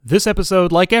This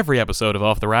episode, like every episode of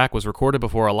Off the Rack, was recorded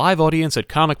before a live audience at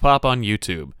Comic Pop on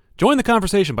YouTube. Join the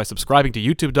conversation by subscribing to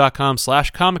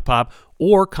youtube.com/Comic Pop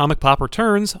or Comic Pop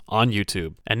Returns on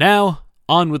YouTube. And now,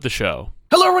 on with the show.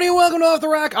 Hello everybody and welcome to Off the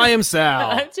Rack. I am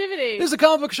Sal. I'm Tiffany. This is a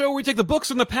comic book show where we take the books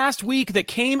from the past week that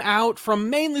came out from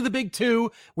mainly the big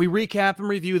two. We recap and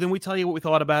review them. We tell you what we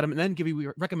thought about them and then give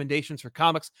you recommendations for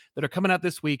comics that are coming out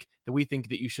this week that we think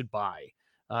that you should buy.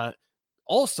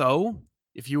 Also,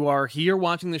 if you are here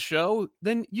watching the show,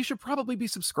 then you should probably be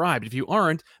subscribed. If you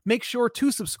aren't, make sure to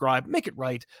subscribe. Make it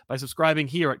right by subscribing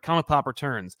here at Comic Pop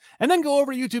Returns. And then go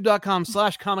over to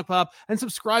youtube.com/Comic Pop and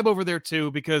subscribe over there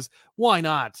too, because why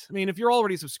not? I mean, if you're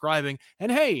already subscribing,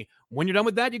 and hey, when you're done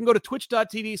with that, you can go to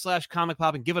twitch.tv/Comic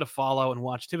Pop and give it a follow and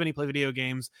watch Tiffany play video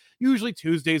games, usually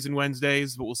Tuesdays and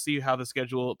Wednesdays, but we'll see how the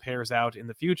schedule pairs out in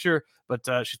the future. But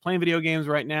she's playing video games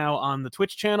right now on the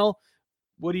Twitch channel.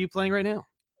 What are you playing right now?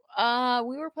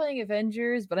 We were playing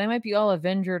Avengers, but I might be all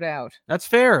Avengered out. That's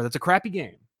fair. That's a crappy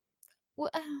game. Well,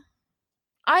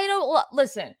 I don't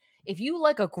listen. If you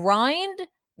like a grind,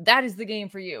 that is the game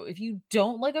for you. If you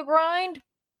don't like a grind,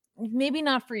 maybe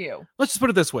not for you. Let's just put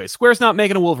it this way: Square's not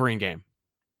making a Wolverine game.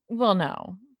 Well,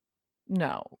 no.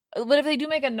 But if they do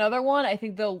make another one, I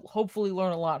think they'll hopefully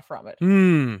learn a lot from it.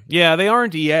 Yeah, they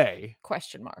aren't EA.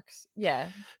 Question marks. Yeah.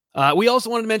 We also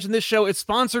wanted to mention this show is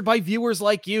sponsored by viewers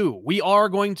like you. We are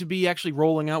going to be actually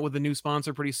rolling out with a new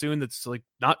sponsor pretty soon that's like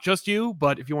not just you,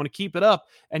 but if you want to keep it up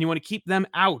and you want to keep them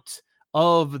out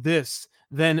of this,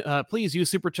 then please use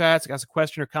Super Chats. Ask a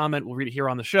question or comment. We'll read it here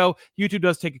on the show. YouTube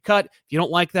does take a cut. If you don't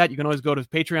like that, you can always go to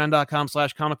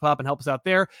patreon.com/Comic Pop and help us out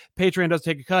there. Patreon does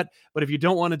take a cut, but if you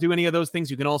don't want to do any of those things,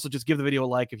 you can also just give the video a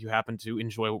like if you happen to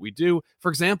enjoy what we do. For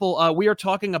example, we are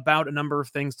talking about a number of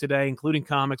things today, including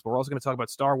comics, but we're also going to talk about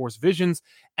Star Wars Visions.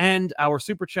 And our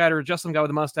Super Chatter, Just Some Guy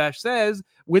with a Mustache, says,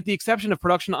 with the exception of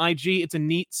Production IG, it's a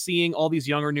neat seeing all these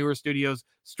younger, newer studios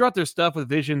strut their stuff with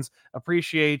Visions.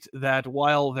 Appreciate that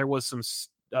while there was some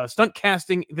stunt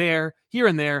casting here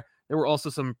and there were also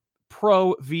some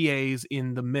pro VAs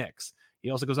in the mix.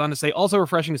 He also goes on to say, also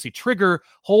refreshing to see Trigger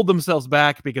hold themselves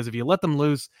back, because if you let them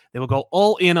loose, they will go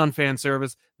all in on fan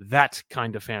service. That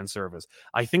kind of fan service.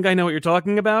 I think I know what you're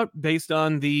talking about based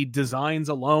on the designs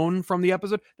alone from the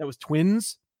episode. That was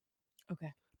twins.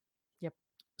 Okay. Yep.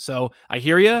 So I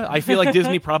hear you. I feel like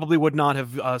Disney probably would not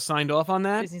have signed off on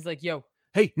that. Disney's like, yo.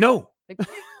 Hey, no.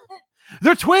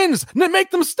 They're twins.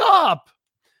 Make them stop.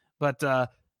 But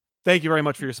thank you very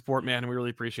much for your support, man. We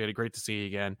really appreciate it. Great to see you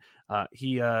again.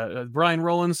 Brian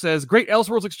Rowland says, great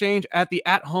Elseworlds exchange at the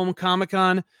At Home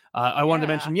Comic-Con. I wanted to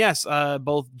mention, yes,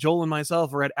 both Joel and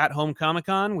myself were at Home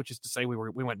Comic-Con, which is to say we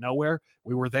went nowhere.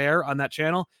 We were there on that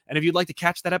channel. And if you'd like to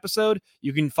catch that episode,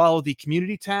 you can follow the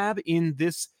community tab in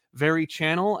this very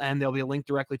channel, and there'll be a link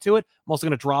directly to it. I'm also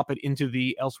going to drop it into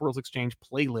the Elseworlds Exchange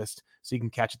playlist so you can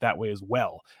catch it that way as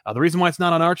well. The reason why it's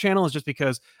not on our channel is just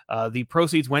because the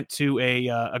proceeds went to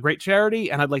a great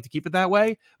charity, and I'd like to keep it that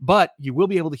way, but you will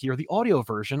be able to hear the audio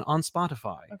version on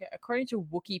Spotify. Okay, according to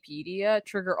Wikipedia,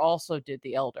 Trigger also did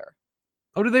The Elder.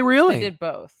 Oh, did they really? They did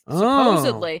both.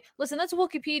 Supposedly. Listen, that's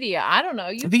Wikipedia. I don't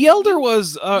know. The Elder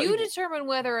was... you determine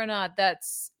whether or not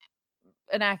that's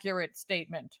an accurate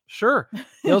statement. Sure.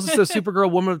 He also says Supergirl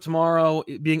Woman of Tomorrow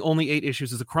being only 8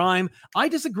 issues is a crime. I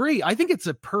disagree. I think it's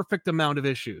a perfect amount of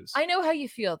issues. I know how you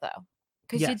feel though,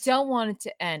 because you don't want it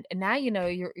to end, and now you know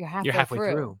you're halfway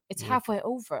through. It's halfway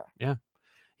over. Yeah.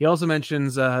 He also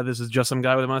mentions this is Just Some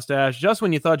Guy with a Mustache. Just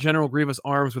when you thought General Grievous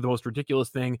arms were the most ridiculous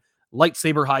thing,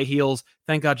 lightsaber high heels.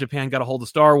 Thank God Japan got a hold of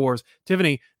Star Wars.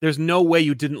 Tiffany, there's no way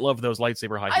you didn't love those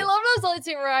lightsaber high heels. I love those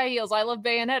lightsaber high heels. I love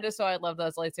Bayonetta, so I love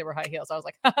those lightsaber high heels. I was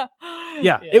like,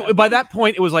 yeah. By that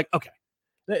point, it was like, okay.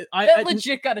 I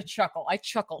legit got a chuckle. I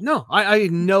chuckled. No, I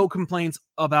had no complaints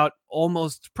about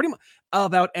pretty much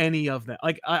about any of them.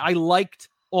 Like, I liked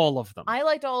all of them. I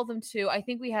liked all of them too. I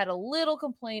think we had a little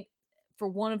complaint for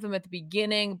one of them at the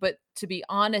beginning, but to be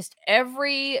honest,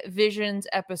 every Visions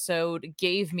episode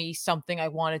gave me something I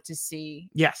wanted to see.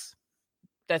 Yes.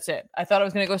 That's it. I thought I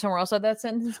was going to go somewhere else at that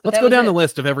sentence. Let's go down the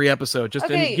list of every episode just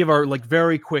to give our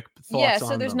very quick thoughts. Yeah,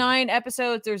 so there's 9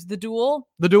 episodes. There's The Duel.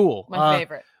 The Duel. My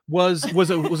favorite. Was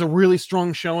a really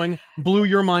strong showing. Blew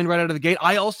your mind right out of the gate.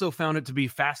 I also found it to be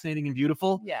fascinating and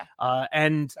beautiful. Yeah.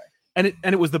 And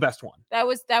it was the best one. That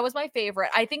was my favorite.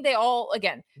 I think they all,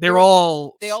 again, they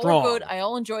all were good. I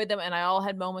all enjoyed them, and I all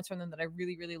had moments from them that I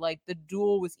really, really liked. The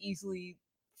Duel was easily,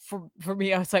 for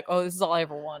me, I was like, oh, this is all I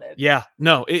ever wanted. Yeah,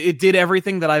 no, it did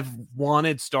everything that I've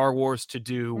wanted Star Wars to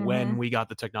do when we got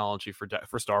the technology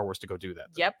for Star Wars to go do that.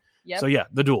 Yep. So yeah,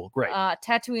 The Duel, great.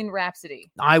 Tatooine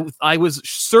Rhapsody. I was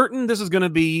certain this is going to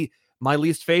be my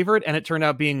least favorite, and it turned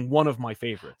out being one of my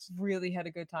favorites. Really had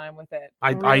a good time with it.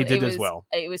 I Really, did it as was- well.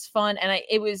 It was fun, and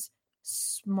it was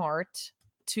smart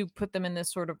to put them in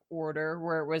this sort of order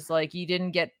where it was like you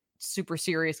didn't get super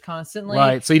serious constantly.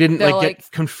 Right. So you didn't they're like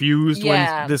get confused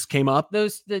yeah. when this came up.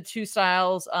 The two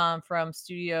styles from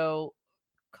Studio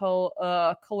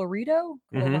Colorido,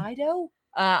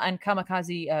 and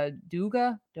Kamikaze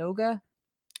Doga,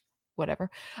 whatever.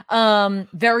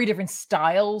 Very different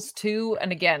styles too.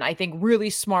 And again, I think really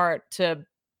smart to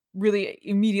really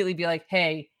immediately be like,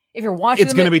 hey, if you're watching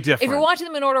It's going to be different. if you're watching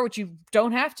them in order, which you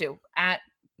don't have to at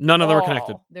none of them are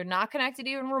connected. They're not connected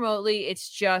even remotely. It's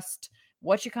just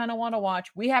what you kind of want to watch.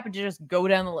 We happen to just go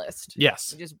down the list.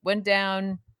 Yes. We just went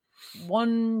down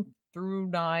 1 through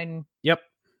 9. Yep.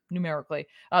 Numerically.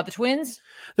 The Twins.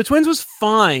 The Twins was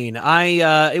fine.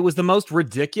 It was the most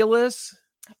ridiculous.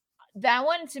 That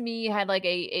one to me had like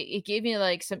it gave me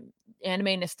like some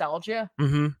anime nostalgia.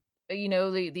 Mm-hmm. You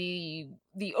know, the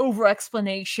over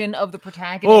explanation of the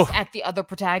protagonist at the other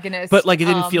protagonist. But like it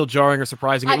didn't feel jarring or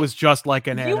surprising. It was just like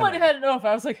an anime. You might have had enough.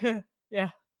 I was like, yeah.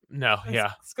 No,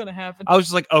 yeah. It's gonna happen. I was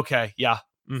just like, okay, yeah.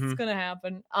 Mm-hmm. It's gonna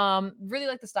happen. Really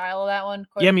like the style of that one.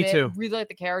 Yeah, me too. Really like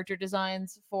the character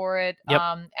designs for it. Yep.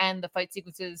 And the fight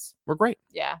sequences were great.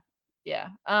 Yeah.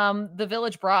 The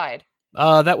Village Bride.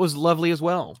 That was lovely as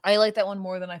well. I like that one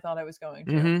more than I thought I was going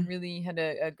to. Mm-hmm. Really had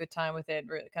a good time with it.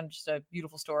 Really, kind of just a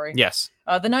beautiful story. Yes.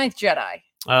 The Ninth Jedi.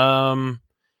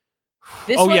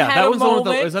 This one that was the one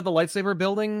with is that the lightsaber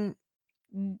building?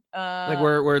 Like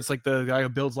where it's like the guy who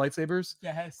builds lightsabers.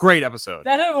 Yes. Great episode.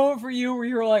 That had a moment for you where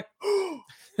you were like,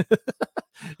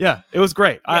 yeah, it was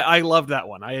great. Yeah. I loved that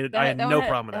one. I had no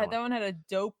problem with that one. That one had a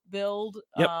dope build.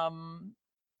 Yep.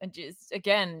 And just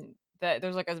again, that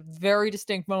there's like a very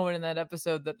distinct moment in that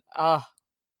episode that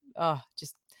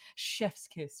just chef's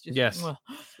kiss. Just, yes.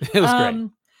 It was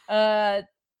great.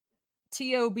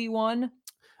 TOB1.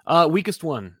 Weakest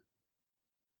one.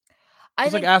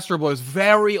 It's like Astro Boy is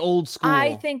very old school.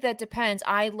 I think that depends.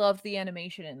 I loved the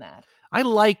animation in that. I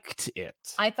liked it.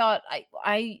 I thought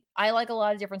I like a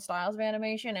lot of different styles of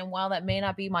animation, and while that may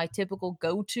not be my typical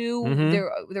go-to,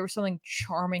 there was something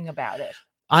charming about it.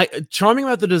 Charming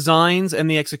about the designs and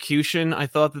the execution. I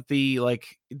thought that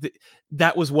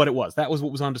that was what it was. That was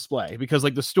what was on display, because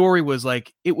like the story was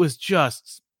like, it was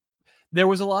just, there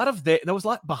was a lot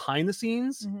behind the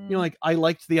scenes. Mm-hmm. You know, like I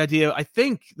liked the idea. I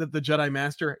think that the Jedi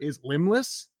Master is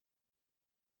limbless.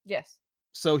 Yes.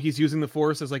 So he's using the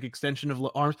Force as like extension of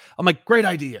arms. I'm like, great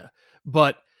idea.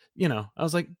 But you know, I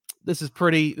was like, this is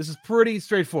pretty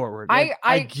straightforward. Like,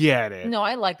 I get it. No,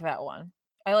 I liked that one.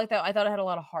 I like that. I thought it had a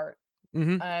lot of heart.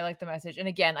 Mm-hmm. I like the message, and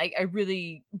again, I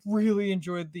really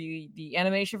enjoyed the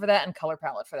animation for that and color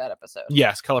palette for that episode.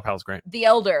 Yes, color palette's great. The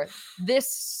Elder,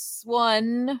 this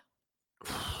one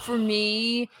for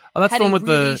me, that's had the one with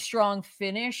really the strong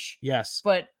finish. Yes,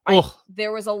 but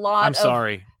there was a lot. I'm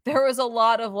sorry. There was a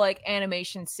lot of like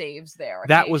animation saves there.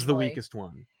 That was the weakest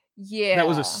one. Yeah, that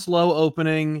was a slow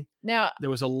opening. Now there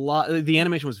was a lot. The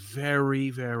animation was very,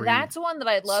 very. That's one that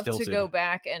I'd love stilted. to go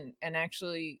back and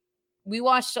actually. We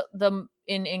watched them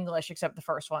in English, except the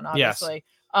first one, obviously.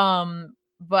 Yes.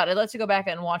 But I'd like to go back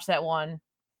and watch that one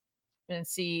and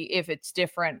see if it's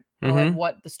different or like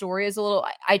what the story is a little.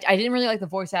 I didn't really like the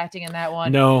voice acting in that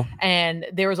one. No. And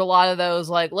there was a lot of those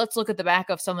like, let's look at the back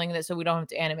of something that so we don't have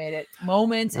to animate it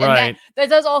moments. Right. And that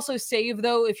does also save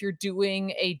though if you're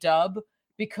doing a dub,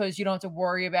 because you don't have to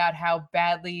worry about how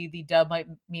badly the dub might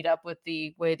meet up with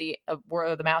the way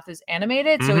where the mouth is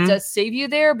animated. So it does save you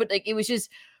there. But like it was just.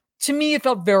 To me, it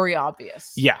felt very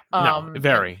obvious. Yeah, no,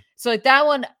 very. So like that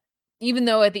one, even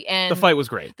though at the end the fight was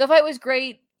great.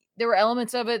 There were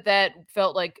elements of it that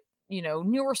felt like, you know,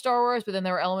 newer Star Wars, but then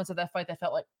there were elements of that fight that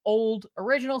felt like old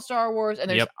original Star Wars. And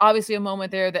there's obviously a moment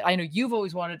there that I know you've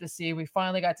always wanted to see. We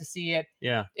finally got to see it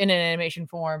in an animation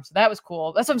form. So that was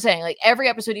cool. That's what I'm saying. Like every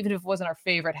episode, even if it wasn't our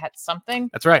favorite, had something.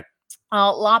 That's right.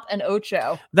 Lop and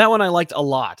Ocho. That one I liked a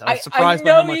lot. I was surprised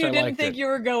by how much I liked it. You didn't think you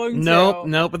were going to.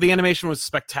 Nope. But the animation was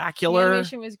spectacular. The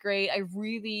animation was great. I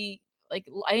really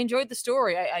I enjoyed the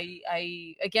story.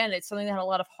 I again, it's something that had a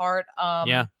lot of heart.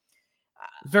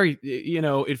 Very, you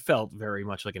know, it felt very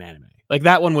much like an anime. Like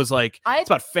that one was like it's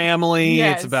about family.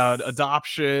 Yes. It's about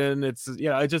adoption. It's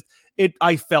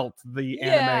I felt the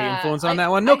anime influence on that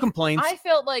one. No complaints. I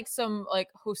felt like some like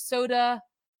Hosoda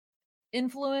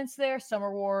influence there.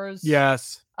 Summer Wars.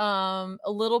 Yes. A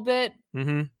little bit.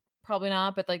 Mm-hmm. Probably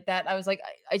not, but like that, I was like,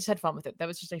 I just had fun with it. That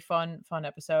was just a fun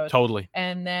episode. Totally.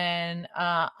 And then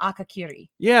Akakiri.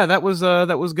 Yeah, that was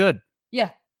good. Yeah,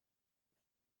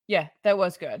 that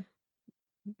was good.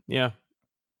 Yeah.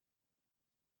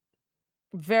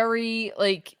 Very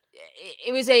like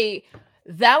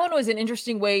that one was an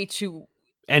interesting way to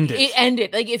End it. It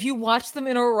ended. Like, if you watch them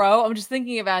in a row, I'm just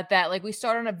thinking about that. Like, we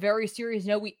start on a very serious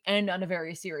note, we end on a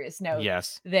very serious note.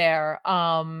 Yes. There.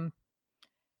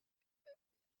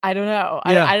 I don't know.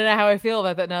 Yeah. I don't know how I feel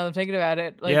about that now that I'm thinking about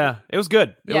it. Like, yeah, it was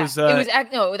good. It was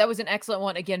no, that was an excellent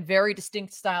one. Again, very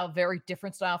distinct style, very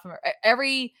different style from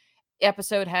every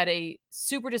episode had a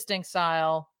super distinct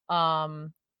style.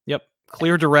 Yep.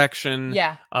 Clear direction.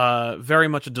 Yeah. Very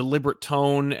much a deliberate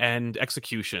tone and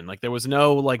execution. Like there was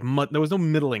no there was no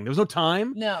middling. There was no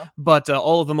time. No. But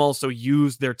all of them also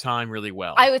used their time really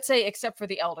well. I would say, except for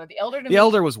the Elder. The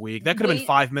Elder was weak. That could have been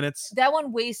 5 minutes. That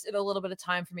one wasted a little bit of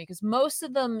time for me because most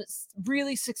of them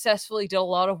really successfully did a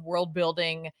lot of world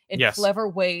building in clever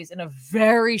ways in a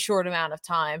very short amount of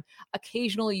time,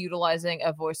 occasionally utilizing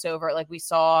a voiceover like we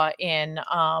saw in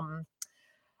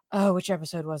which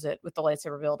episode was it with the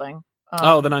lightsaber building?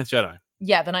 The Ninth Jedi.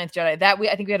 Yeah, the Ninth Jedi.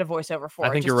 I think we had a voiceover for. I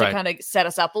think just you're right. to kind of set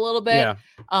us up a little bit. Yeah.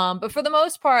 But for the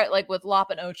most part, like with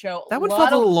Lop and Ocho, that one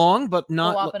felt a little long, but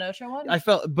not. The Lop and Ocho one. I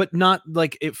felt, but not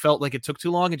like it felt like it took too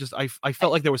long. It just I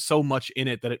felt like there was so much in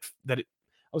it that it. I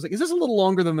was like, is this a little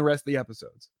longer than the rest of the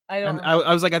episodes?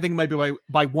 I was like, I think it might be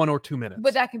by 1 or 2 minutes.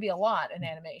 But that can be a lot in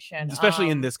animation, especially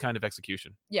in this kind of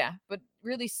execution. Yeah, but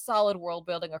really solid world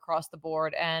building across the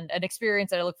board, and an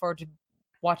experience that I look forward to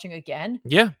watching again.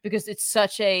 Yeah, because it's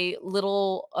such a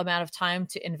little amount of time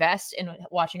to invest in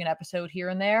watching an episode here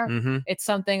and there. Mm-hmm. It's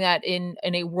something that in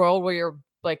a world where you're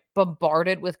like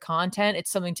bombarded with content, it's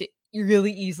something to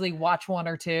really easily watch 1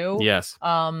 or 2. Yes.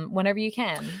 Whenever you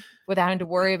can, without having to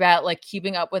worry about like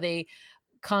keeping up with a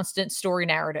constant story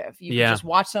narrative. You can just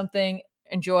watch something,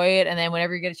 enjoy it, and then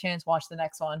whenever you get a chance, watch the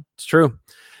next one. It's true.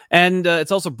 And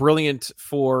it's also brilliant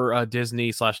for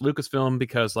Disney / Lucasfilm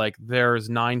because like there's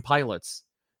 9 pilots.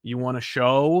 You want a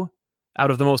show out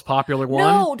of the most popular one?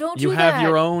 No, don't you do have that.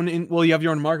 your own you have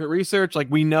your own market research. Like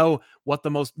we know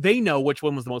they know which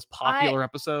one was the most popular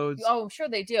episodes. Oh, I'm sure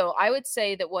they do. I would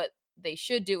say that what they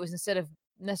should do is, instead of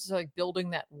necessarily building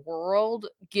that world,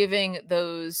 giving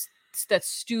that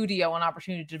studio an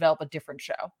opportunity to develop a different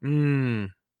show.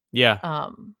 Yeah.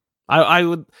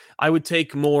 I would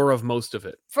take more of most of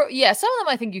it. Some of them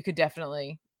I think you could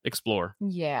definitely explore.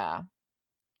 Yeah.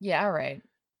 All right.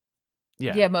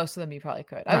 Yeah, most of them you probably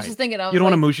could. I was just thinking, you don't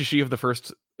want a Mushishi of the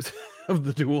first of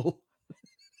the duel,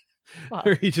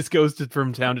 where he just goes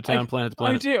from town to town, planet to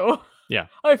planet. I do. Yeah,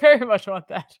 I very much want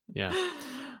that. Yeah.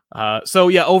 So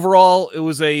yeah, overall, it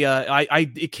was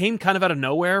it came kind of out of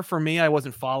nowhere for me. I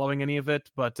wasn't following any of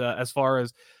it, but as far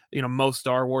as most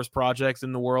Star Wars projects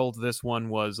in the world, this one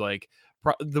was like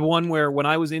the one where when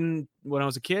I was a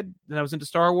kid and I was into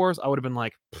Star Wars, I would have been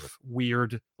like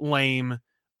weird, lame,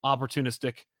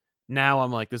 opportunistic. Now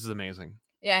I'm like, this is amazing.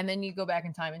 Yeah, and then you go back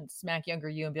in time and smack younger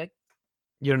you and be like,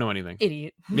 you don't know anything,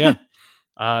 idiot. Yeah.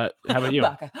 How about you?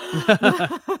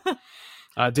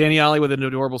 Danny Ollie with an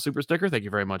adorable super sticker. Thank you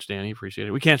very much, Danny. Appreciate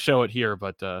it. We can't show it here,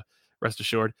 but rest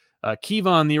assured.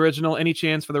 Kevon, the original. Any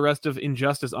chance for the rest of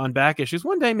Injustice on back issues?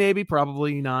 One day, maybe.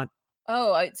 Probably not.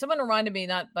 Oh, someone reminded me,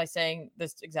 not by saying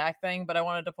this exact thing, but I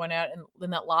wanted to point out in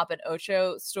that Lop and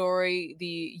Ocho story,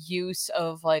 the use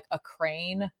of like a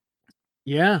crane.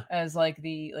 Yeah. As like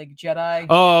the Jedi.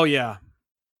 Oh yeah.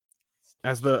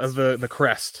 As the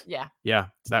crest. Yeah. Yeah.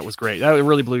 That was great. That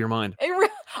really blew your mind.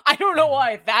 I don't know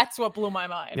why. That's what blew my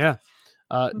mind. Yeah.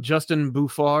 Justin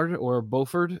Bouffard or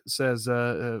Beauford says,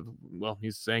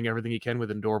 he's saying everything he can with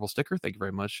an adorable sticker. Thank you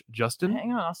very much, Justin.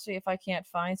 Hang on, I'll see if I can't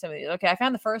find some of these. Okay, I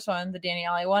found the first one, the Danny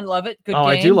Ollie one. Love it. Good game.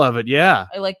 I do love it. Yeah.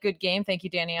 I like good game. Thank you,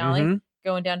 Danny Ollie. Mm-hmm.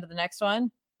 Going down to the next one.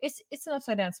 It's an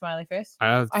upside down smiley face.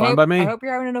 Fine by me. I hope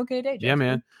you're having an okay day, Justin. Yeah,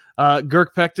 man.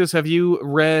 Girk Pectus, have you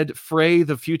read Frey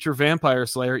the Future Vampire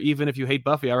Slayer? Even if you hate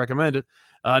Buffy, I recommend it.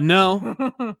 No.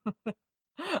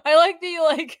 I like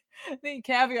the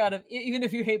caveat of even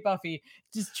if you hate Buffy,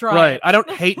 just try. Right. It. I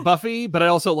don't hate Buffy, but I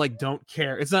also don't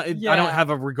care. It's not. I don't have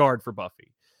a regard for Buffy.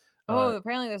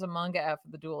 Apparently there's a manga after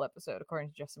the duel episode, according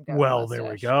to Justin. Well, there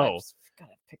we go.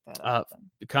 Gotta pick that up.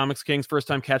 Comics Kings, first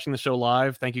time catching the show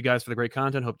live. Thank you guys for the great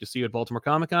content. Hope to see you at Baltimore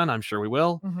Comic-Con. I'm sure we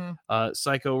will. Mm-hmm.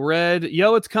 Psycho Red,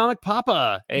 yo, it's Comic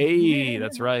Papa. Hey,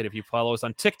 that's right. If you follow us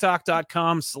on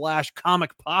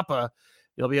TikTok.com/Comic Papa,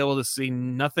 you'll be able to see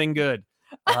nothing good.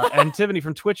 And Tiffany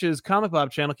from Twitch's Comic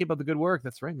Bob channel. Keep up the good work.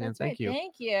 That's right, man. That's Thank you.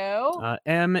 Thank you.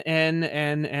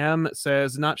 MNNM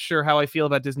says, not sure how I feel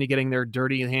about Disney getting their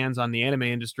dirty hands on the anime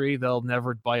industry. They'll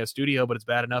never buy a studio, but it's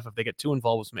bad enough if they get too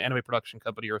involved with some anime production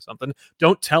company or something.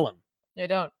 Don't tell them.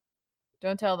 Yeah,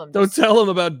 don't tell them. Don't tell them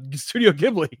about Studio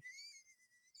Ghibli.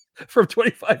 from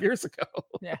 25 years ago.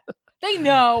 Yeah, they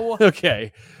know.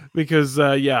 Okay, because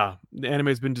the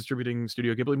anime's been distributing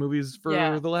Studio Ghibli movies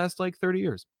for the last like 30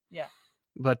 years. Yeah.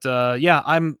 But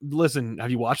listen,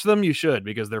 have you watched them? You should,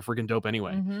 because they're freaking dope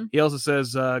anyway. Mm-hmm. He also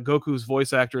says Goku's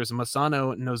voice actress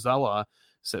Masano Nozawa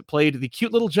played the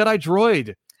cute little Jedi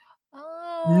droid.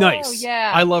 Oh, nice.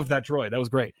 Yeah. I loved that droid. That was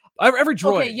great. Every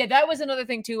droid. Okay, yeah, that was another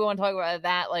thing too. I want to talk about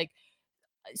that. Like,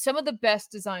 some of the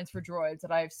best designs for droids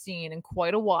that I've seen in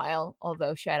quite a while,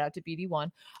 although shout out to BD1,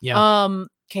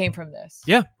 came from this.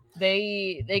 Yeah.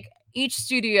 They each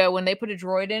studio, when they put a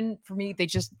droid in, for me, they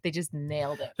just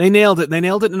nailed it. They nailed it. They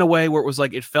nailed it in a way where it was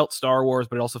like it felt Star Wars,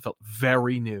 but it also felt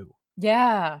very new.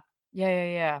 Yeah.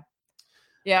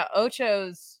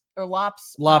 Ocho's or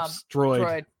Lop's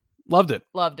droid. Loved it.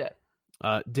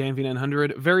 Dan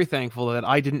V900, very thankful that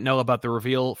I didn't know about the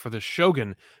reveal for the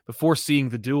Shogun before seeing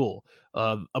the duel.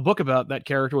 A book about that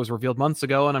character was revealed months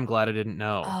ago, and I'm glad I didn't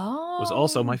know. Oh. It was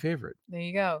also my favorite. There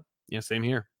you go. Yeah, same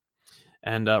here.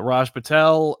 And Raj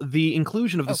Patel, the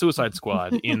inclusion of the Suicide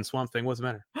Squad in Swamp Thing. What's the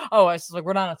matter? Oh, I was like,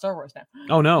 we're not on Star Wars now.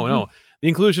 Oh, no. The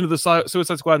inclusion of the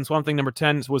Suicide Squad in Swamp Thing number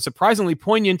 10 was surprisingly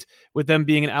poignant, with them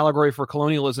being an allegory for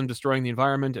colonialism destroying the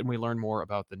environment, and we learn more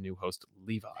about the new host,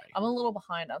 Levi. I'm a little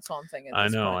behind on Swamp Thing at I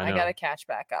this know. point. I got to catch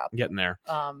back up. Getting there.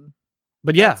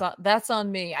 But yeah. That's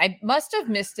on me. I must have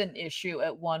missed an issue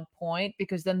at one point,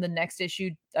 because then the next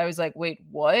issue, I was like, wait,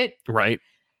 what? Right.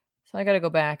 So I got to go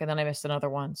back, and then I missed another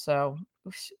one. So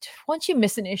once you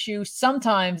miss an issue,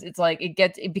 sometimes it's like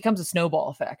it becomes a snowball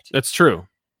effect. That's true.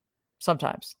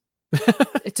 Sometimes.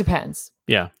 It depends.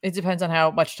 Yeah. It depends on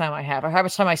how much time I have, or how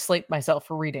much time I slate myself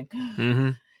for reading. Mm-hmm.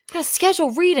 Gotta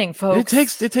schedule reading, folks.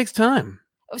 It takes time.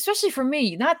 Especially for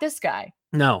me, not this guy.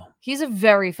 No. He's a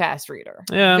very fast reader.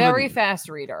 Yeah. Very fast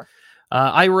reader.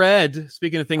 I read,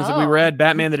 speaking of things that we read,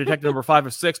 Batman the Detective number 5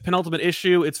 of 6, penultimate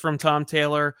issue. It's from Tom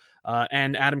Taylor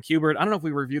and Adam Kubert. I don't know if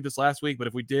we reviewed this last week, but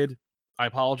if we did, I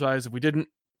apologize. If we didn't,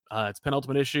 it's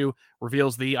penultimate issue,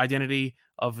 reveals the identity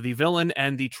of the villain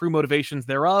and the true motivations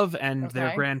thereof and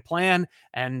their grand plan.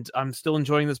 And I'm still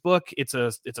enjoying this book. It's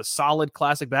a solid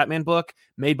classic Batman book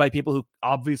made by people who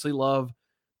obviously love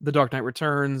The Dark Knight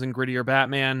Returns and grittier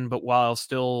Batman, but while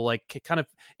still like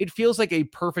it feels like a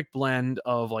perfect blend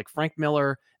of like Frank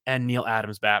Miller and Neil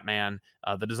Adams Batman.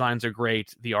 The designs are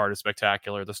great. The art is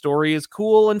spectacular. The story is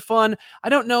cool and fun. I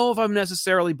don't know if I'm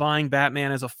necessarily buying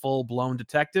Batman as a full-blown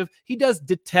detective. He does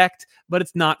detect, but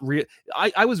it's not real.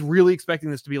 I was really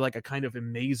expecting this to be like a kind of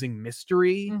amazing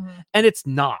mystery, and it's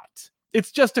not.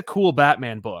 It's just a cool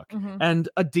Batman book and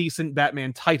a decent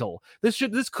Batman title. This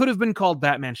could have been called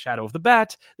Batman Shadow of the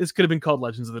Bat. This could have been called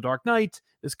Legends of the Dark Knight.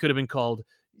 This could have been called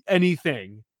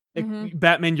anything.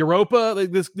 Batman Europa.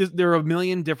 Like this, there are a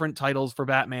million different titles for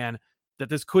Batman that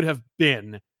this could have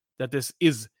been, that this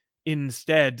is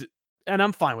instead, and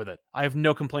I'm fine with it. I have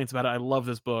no complaints about it. I love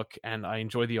this book, and I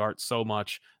enjoy the art so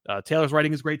much. Taylor's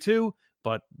writing is great too,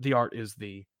 but the art is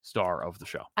the star of the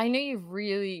show. I know you've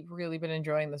really, really been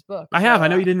enjoying this book. I have. I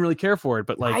know you didn't really care for it,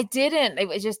 but like I didn't.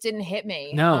 It just didn't hit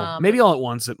me. No, maybe all at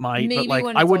once it might, but like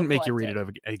I wouldn't make you read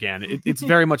it again. It's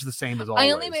very much the same as always.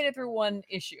 I only made it through one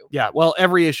issue. Yeah, well,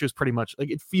 every issue is pretty much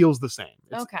like it feels the same.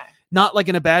 It's not like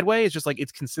in a bad way. It's just like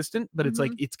it's consistent, but it's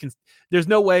like there's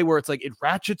no way where it's like it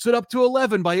ratchets it up to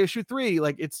 11 by issue 3.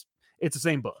 Like it's the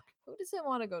same book. Who doesn't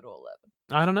want to go to 11?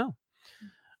 I don't know.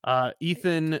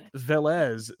 Ethan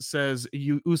Velez says,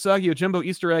 Usagi Yojimbo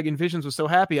Easter egg in Visions was so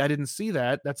happy. I didn't see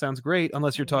that. That sounds great.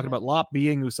 Unless you're talking about Lop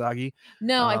being Usagi.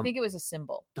 No, I think it was a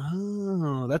symbol.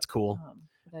 Oh, that's cool.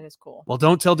 That is cool. Well,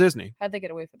 don't tell Disney. How'd they get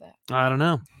away with that? I don't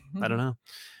know.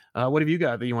 What have you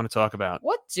got that you want to talk about?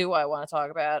 What do I want to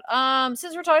talk about?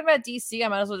 Since we're talking about DC, I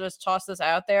might as well just toss this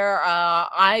out there.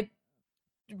 I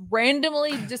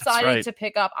randomly decided to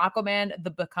pick up Aquaman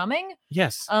The Becoming.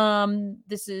 Yes.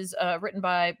 This is written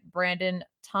by Brandon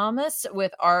Thomas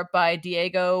with art by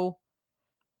Diego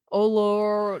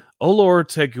Tegui.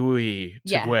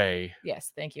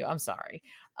 Yes, thank you. I'm sorry.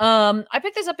 I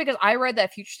picked this up because I read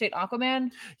that Future State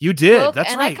Aquaman. You did. Book,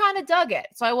 That's right. And I kind of dug it.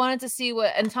 So I wanted to see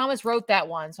and Thomas wrote that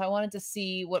one. So I wanted to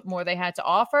see what more they had to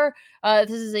offer.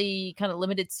 This is a kind of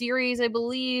limited series, I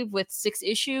believe, with 6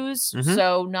 issues.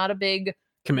 So not a big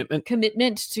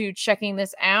commitment to checking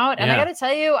this out. And I gotta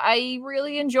tell you, I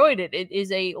really enjoyed it. It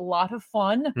is a lot of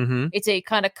fun. It's a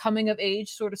kind of coming of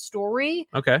age sort of story.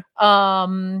 Okay.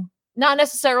 Not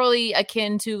necessarily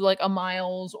akin to like a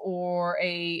Miles or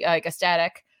a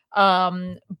Static,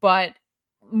 but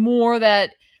more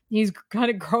that he's kind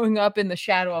of growing up in the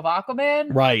shadow of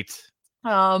Aquaman. Right.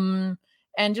 And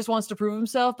just wants to prove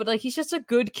himself, but like he's just a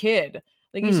good kid.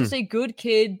 Like he's just a good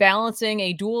kid balancing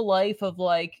a dual life of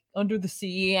like under the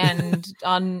sea and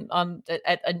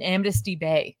at an Amnesty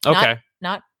Bay. Okay.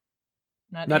 Not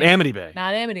Amity Bay.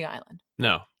 Not Amity Island.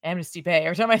 No. Amnesty Bay.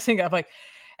 Every time I think of like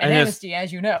And amnesty,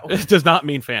 as you know, it does not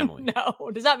mean family. No,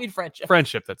 it does not mean friendship.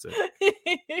 Friendship, that's it.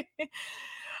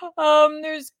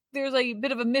 There's a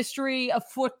bit of a mystery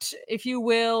afoot, if you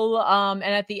will. And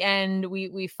at the end,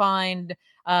 we find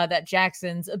that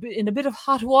Jackson's in a bit of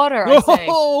hot water. I say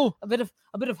a bit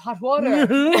of hot water.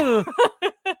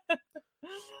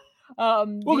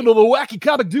 Welcome to the Wacky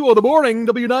Comic Duo of the Morning,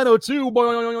 W902.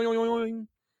 Boing.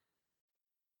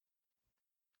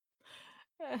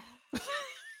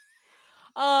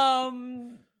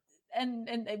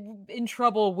 And in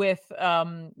trouble with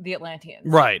the Atlanteans,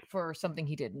 right, for something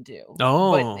he didn't do.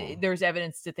 But there's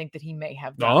evidence to think that he may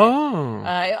have done it.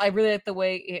 I really like the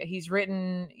way he's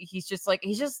written. He's just like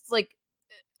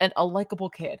a likable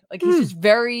kid. Like he's just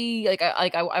very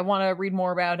I want to read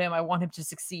more about him. I want him to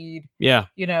succeed. Yeah,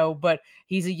 but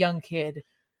he's a young kid.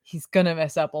 He's gonna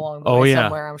mess up along the way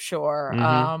somewhere, I'm sure.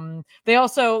 Mm-hmm. They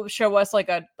also show us like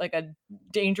a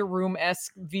Danger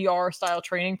Room-esque VR style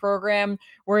training program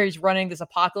where he's running this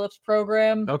apocalypse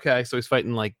program. Okay, so he's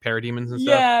fighting like parademons and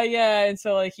stuff. Yeah, and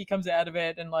so like he comes out of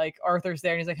it, and like Arthur's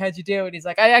there, and he's like, "How'd you do?" And he's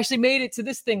like, "I actually made it to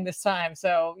this thing this time."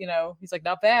 So he's like,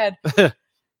 "Not bad."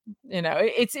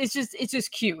 It's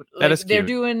just cute. Like, that is cute. They're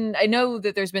doing. I know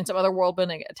that there's been some other world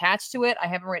building attached to it. I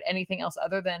haven't read anything else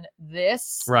other than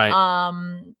this. Right.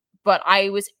 But I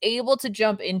was able to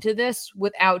jump into this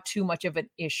without too much of an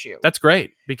issue. That's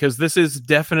great, because this is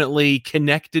definitely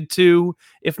connected to,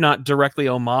 if not directly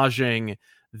homaging,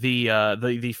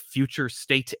 the future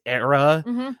state era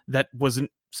that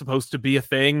wasn't supposed to be a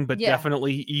thing, but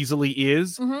definitely easily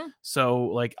is. So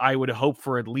like I would hope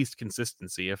for at least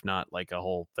consistency, if not like a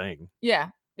whole thing.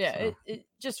 So. It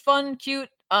just fun, cute.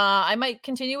 I might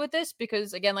continue with this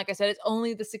because again, like I said, it's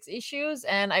only the 6 issues,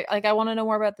 and I want to know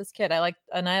more about this kid.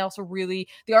 And I also really,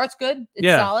 the art's good, it's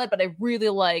solid, but I really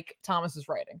like Thomas's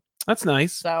writing. That's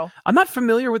nice. So I'm not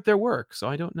familiar with their work, so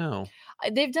I don't know.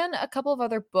 They've done a couple of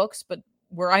other books, but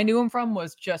where I knew him from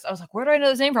was just, I was like, where do I know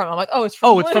his name from? I'm like, it's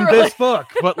from this book,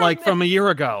 but like from a year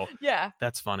ago. Yeah.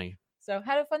 That's funny. So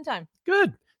had a fun time.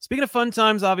 Good. Speaking of fun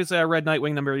times, obviously I read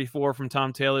Nightwing number 84 from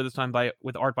Tom Taylor, this time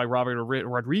with art by Robert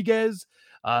Rodriguez.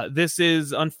 This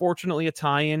is unfortunately a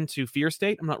tie-in to Fear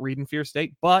State. I'm not reading Fear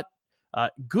State, but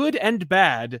good and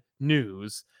bad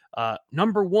news.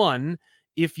 Number one,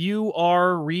 if you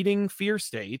are reading Fear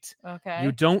State,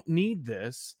 you don't need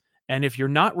this. And if you're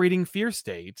not reading Fear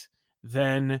State,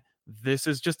 then this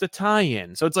is just a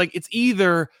tie-in. So it's like, it's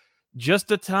either just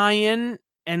a tie-in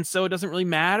and so it doesn't really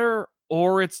matter,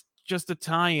 or it's just a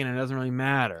tie-in and it doesn't really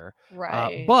matter.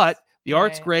 Right. But the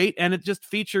art's great, and it just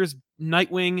features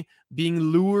Nightwing being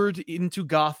lured into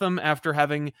Gotham after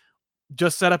having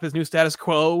just set up his new status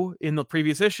quo in the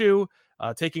previous issue,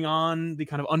 taking on the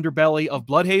kind of underbelly of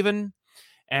Bloodhaven,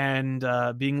 and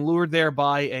being lured there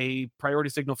by a priority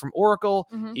signal from Oracle.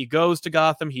 He goes to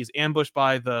Gotham. He's ambushed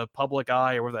by the Public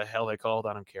Eye, or whatever the hell they call it.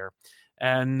 I don't care.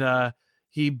 And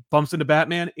he bumps into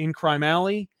Batman in Crime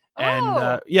Alley.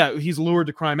 And he's lured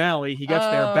to Crime Alley. He gets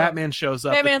there. Batman shows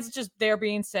up. Batman's just there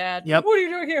being sad. Yep. What are you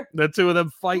doing here? The two of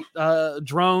them fight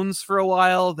drones for a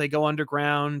while. They go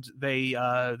underground. They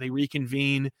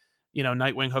reconvene.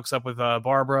 Nightwing hooks up with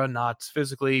Barbara, not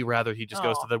physically. Rather, he just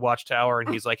goes to the watchtower and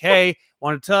he's like, "Hey,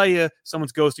 want to tell you,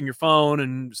 someone's ghosting your phone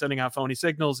and sending out phony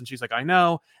signals." And she's like, "I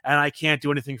know, and I can't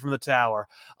do anything from the tower.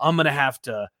 I'm gonna have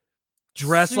to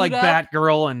dress like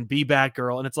Batgirl and be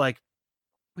Batgirl." And it's like,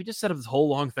 we just set up this whole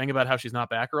long thing about how she's not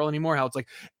Batgirl anymore. How it's like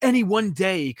any one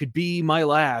day could be my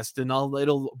last, and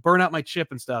it'll burn out my chip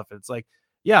and stuff. And it's like,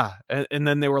 yeah. And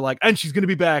then they were like, and she's gonna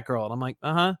be Batgirl, and I'm like,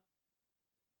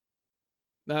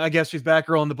 I guess she's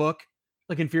Batgirl in the book,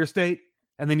 like in Fear State,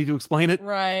 and they need to explain it,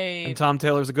 right? And Tom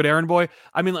Taylor's a good errand boy.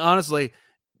 I mean, honestly,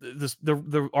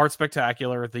 the art's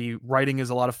spectacular. The writing is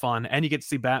a lot of fun, and you get to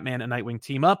see Batman and Nightwing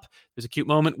team up. There's a cute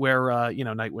moment where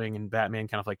Nightwing and Batman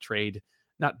kind of like trade.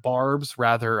 Not barbs,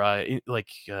 rather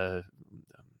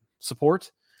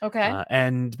support. Okay.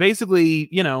 And basically,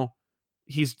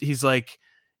 he's like,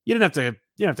 you don't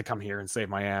have to come here and save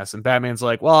my ass. And Batman's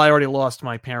like, well, I already lost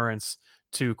my parents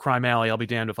to Crime Alley. I'll be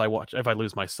damned if I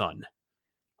lose my son.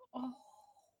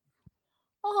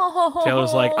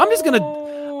 Taylor's like,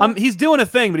 he's doing a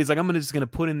thing, but he's like, I'm just gonna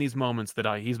put in these moments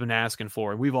that he's been asking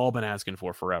for, and we've all been asking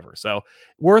for forever. So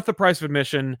worth the price of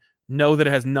admission. Know that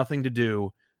it has nothing to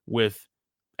do with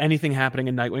anything happening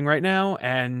in Nightwing right now,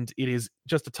 and it is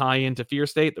just a tie-in to Fear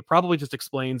State that probably just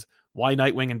explains why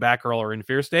Nightwing and Batgirl are in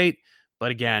Fear State. But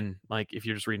again, like, if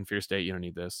you're just reading Fear State, you don't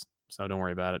need this. So don't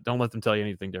worry about it. Don't let them tell you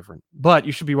anything different. But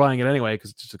you should be buying it anyway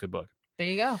because it's just a good book. There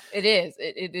you go. It is.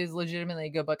 It is legitimately a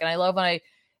good book, and I love when I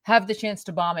have the chance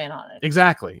to bomb in on it.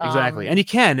 Exactly. And you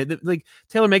can. Like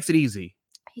Taylor makes it easy.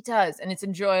 He does, and it's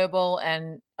enjoyable.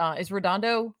 And is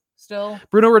Redondo still?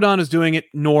 Bruno Redondo is doing it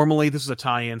normally. This is a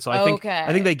tie-in, so I think Okay.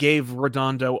 I think they gave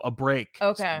Redondo a break.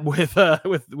 Okay. With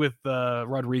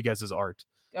Rodriguez's art.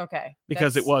 Okay.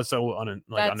 Because it was so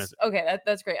okay.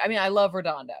 That's great. I mean, I love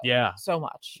Redondo. Yeah. So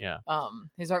much. Yeah.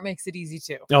 His art makes it easy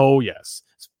too. Oh yes.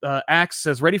 Axe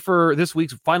says, ready for this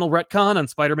week's final retcon on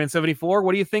Spider-Man 74.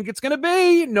 What do you think it's gonna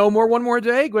be? No more One More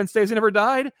Day. Gwen Stacy never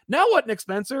died. Now what, Nick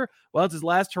Spencer? Well, it's his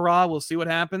last hurrah. We'll see what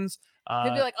happens.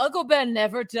 He'd be like, Uncle Ben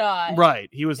never died. Right.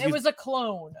 It was a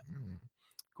clone.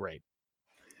 Great.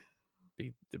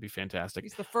 It'd be fantastic.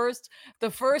 He's the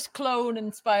first clone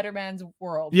in Spider-Man's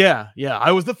world. Yeah.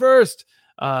 I was the first.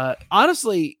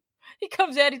 Honestly, he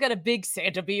comes out. He's got a big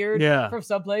Santa beard. Yeah. From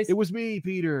someplace. It was me,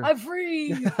 Peter. I'm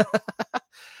free.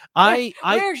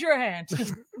 Where's your hand?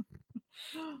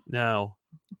 No.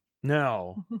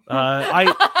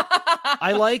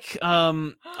 I like all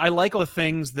the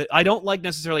things that I don't like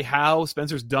necessarily how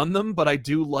Spencer's done them, but I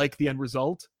do like the end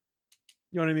result.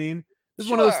 You know what I mean? This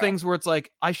is one of those things where it's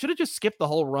like, I should have just skipped the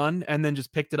whole run and then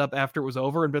just picked it up after it was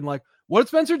over and been like, what did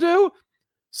Spencer do?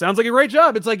 Sounds like a great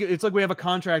job. It's like we have a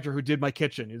contractor who did my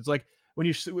kitchen. It's like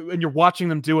when you're watching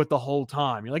them do it the whole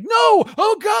time. You're like, no,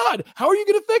 oh God, how are you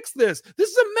going to fix this? This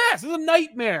is a mess. This is a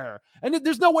nightmare. And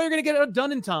there's no way you're going to get it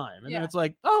done in time. And then it's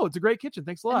like, oh, it's a great kitchen.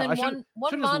 Thanks a lot. I should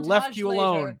have just left you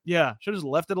alone. Yeah, should have just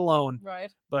left it alone. Right.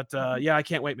 But yeah, I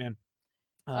can't wait, man.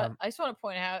 I just want to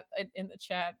point out in the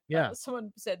chat,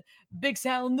 someone said, Big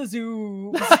Sal and the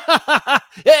Zoobs.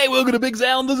 Hey, welcome to Big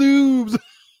Sal and the Zoobs.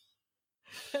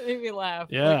 It made me laugh.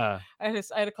 Yeah. Like,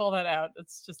 I had to call that out.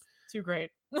 It's just too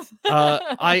great.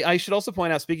 I should also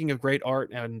point out, speaking of great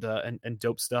art and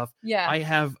dope stuff, yeah,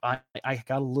 I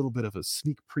got a little bit of a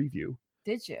sneak preview.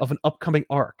 Did you? Of an upcoming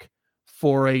arc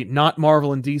for a not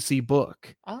Marvel and DC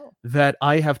book that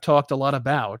I have talked a lot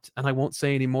about, and I won't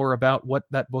say any more about what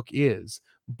that book is,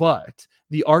 but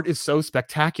the art is so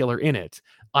spectacular in it.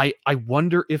 I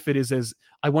wonder if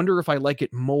I like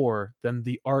it more than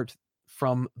the art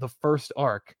from the first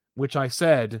arc, which I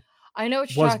said I know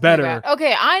what you're was talking better. About.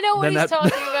 Okay, I know what he's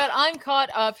talking about. I'm caught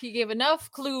up. He gave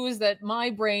enough clues that my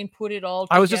brain put it all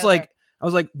together. I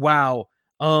was like, wow,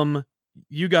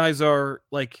 you guys are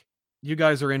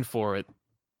in for it.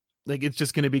 Like, it's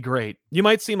just going to be great. You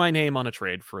might see my name on a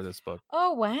trade for this book.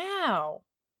 Oh, wow.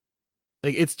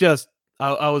 Like, it's just,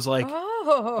 I was like,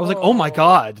 oh my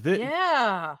God.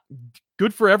 Yeah.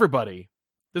 Good for everybody.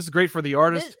 This is great for the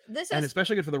artist, and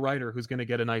especially good for the writer, who's going to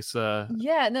get a nice.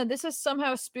 Yeah, no, this is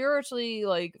somehow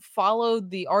spiritually followed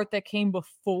the art that came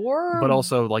before, but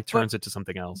also turns it to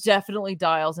something else. Definitely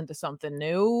dials into something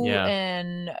new,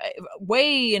 and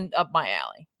way up my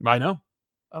alley. I know.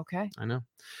 Okay, I know.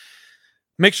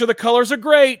 Make sure the colors are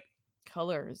great.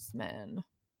 Colors, man,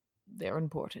 they're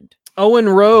important. Owen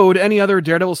Road, any other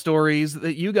Daredevil stories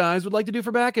that you guys would like to do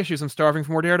for back issues? I'm starving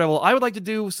for more Daredevil. I would like to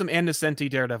do some Ann Nocenti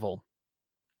Daredevil.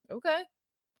 Okay.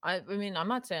 I mean, I'm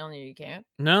not telling you can't.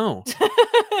 No.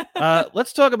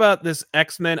 Let's talk about this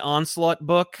X-Men Onslaught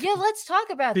book. Yeah, let's talk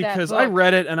about that because I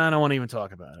read it and I don't want to even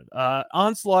talk about it.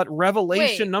 Onslaught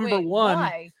Revelation number 1.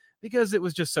 Why? Because it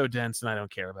was just so dense and I don't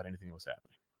care about anything that was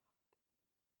happening.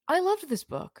 I loved this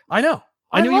book. I know.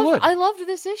 I knew you would. I loved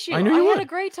this issue. I knew you would. I had a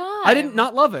great time. I didn't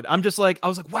not love it. I was like,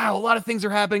 wow, a lot of things are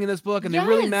happening in this book and they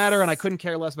really matter, and I couldn't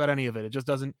care less about any of it. It just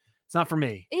doesn't. It's not for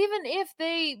me. Even if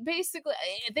they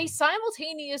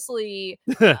simultaneously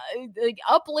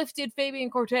uplifted Fabian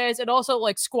Cortez and also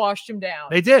squashed him down.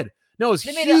 They did. No, it was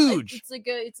huge.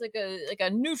 It's like a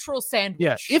neutral sandwich.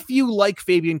 Yeah. If you like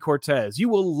Fabian Cortez, you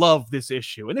will love this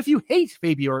issue. And if you hate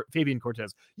Fabian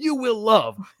Cortez, you will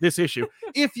love this issue.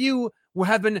 If you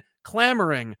have been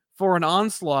clamoring for an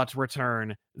Onslaught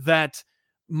return that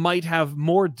might have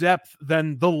more depth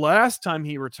than the last time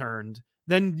he returned,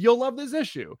 then you'll love this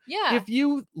issue. Yeah. If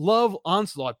you love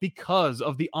Onslaught because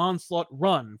of the Onslaught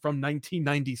run from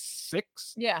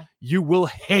 1996, you will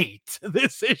hate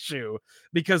this issue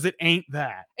because it ain't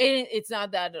that. It's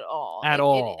not that at all.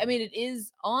 I mean, it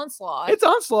is Onslaught. It's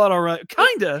Onslaught, all right.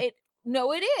 Kinda.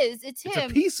 No, it is. It's him.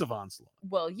 It's a piece of Onslaught.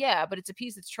 Well, yeah, but it's a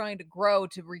piece that's trying to grow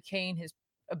to regain his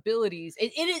abilities.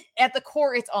 It is at the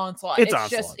core. It's Onslaught. It's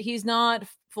Onslaught. Just he's not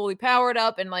fully powered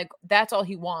up, and that's all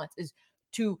he wants is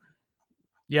to.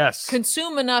 Yes.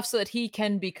 Consume enough so that he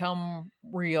can become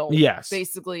real. Yes.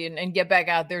 Basically, and get back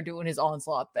out there doing his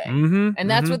Onslaught thing. Mm-hmm,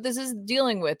 and that's what this is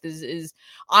dealing with. Is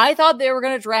I thought they were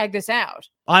going to drag this out.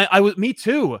 Me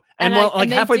too. And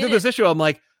halfway through this issue, I'm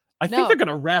like, I think they're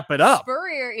gonna wrap it up.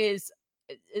 Spurrier is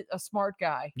a smart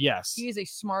guy. Yes. He is a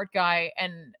smart guy,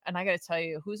 and I gotta tell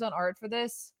you, who's on art for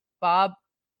this? Bob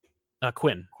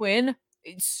Quinn.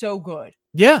 It's so good.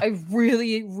 Yeah. I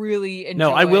really, really enjoy.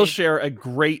 No, I will share a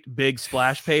great big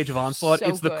splash page of Onslaught. So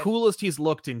it's the good. coolest he's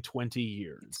looked in 20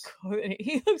 years.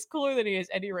 He looks cooler than he has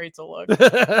any right to look.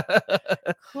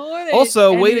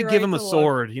 Also, way to give him a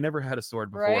sword. He never had a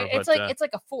sword before. Right? But, it's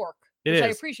like a fork, it which is. I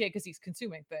appreciate because he's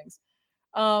consuming things.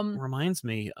 Reminds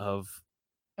me of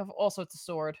also it's a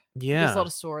sword. Yeah. There's a lot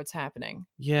of swords happening.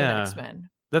 Yeah.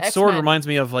 X-Men. That sword reminds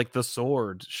me of like the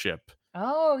sword ship.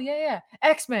 Oh, yeah.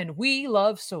 X-Men, we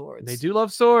love swords. They do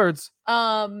love swords.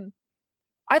 I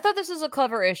thought this was a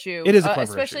clever issue. It is a clever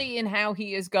especially issue. in how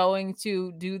he is going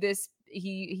to do this.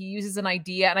 He uses an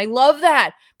idea, and I love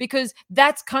that because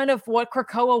that's kind of what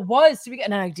Krakoa was to be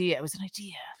an idea. It was an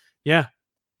idea. Yeah.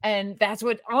 And that's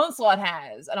what Onslaught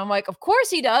has. And I'm like, of course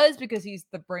he does, because he's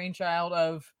the brainchild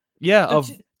of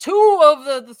two of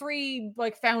the three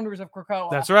like founders of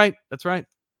Krakoa. That's right. That's right.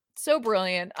 So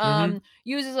brilliant.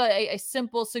 Uses a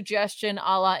simple suggestion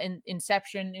a la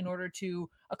Inception in order to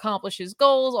accomplish his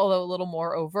goals, although a little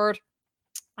more overt.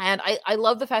 And I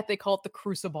love the fact they call it the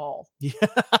Crucible.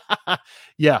 Yeah.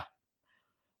 Yeah.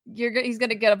 He's going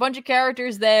to get a bunch of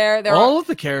characters there. All of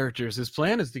the characters. His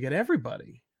plan is to get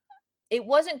everybody. It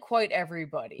wasn't quite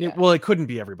everybody. It couldn't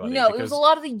be everybody. No, it was a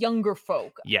lot of the younger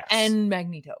folk. Yes. And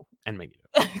Magneto.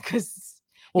 Because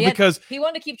he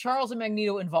wanted to keep Charles and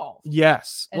Magneto involved.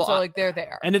 Yes. And so they're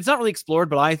there. And it's not really explored,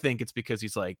 but I think it's because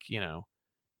he's like,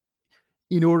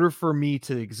 in order for me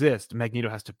to exist, Magneto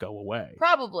has to go away.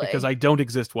 Probably. Because I don't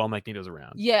exist while Magneto's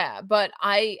around. Yeah, but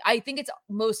I think it's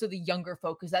most of the younger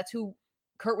folk, because that's who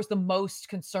Kurt was the most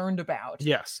concerned about.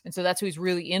 Yes. And so that's who he's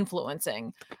really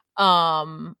influencing.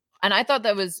 And I thought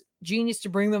that was genius to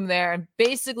bring them there and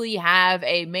basically have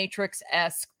a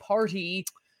Matrix-esque party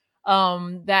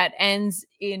that ends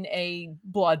in a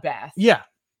bloodbath. Yeah.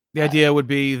 The idea would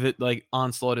be that like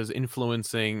Onslaught is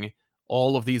influencing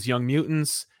all of these young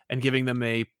mutants and giving them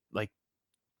a like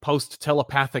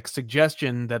post-telepathic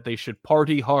suggestion that they should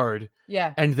party hard.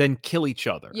 Yeah. And then kill each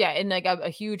other. Yeah, in like a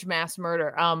huge mass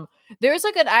murder. There's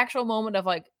like an actual moment of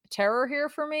like terror here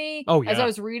for me. Oh, yeah. As I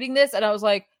was reading this, and I was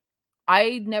like,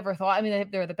 I never thought, I mean,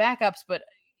 there are the backups, but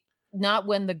not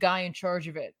when the guy in charge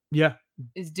of it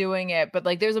is doing it. But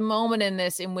like there's a moment in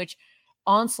this in which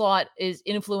Onslaught is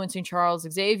influencing Charles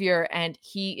Xavier and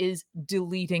he is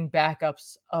deleting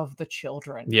backups of the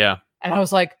children. Yeah. And I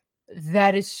was like,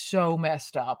 that is so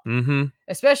messed up. Mm-hmm.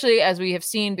 Especially as we have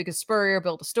seen, because Spurrier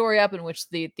built a story up in which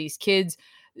these kids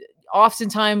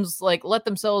oftentimes like let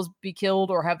themselves be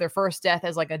killed or have their first death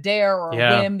as like a dare or a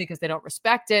whim because they don't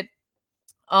respect it.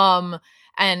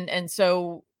 And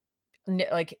so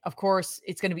like, of course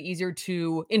it's going to be easier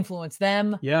to influence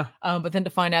them. Yeah. But then to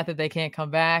find out that they can't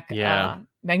come back. Yeah.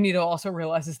 Magneto also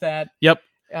realizes that. Yep.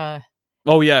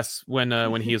 Oh yes.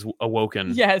 When he is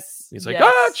awoken. Yes. He's like,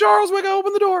 Charles, we gotta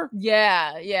open the door.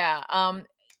 Yeah. Yeah.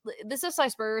 This is a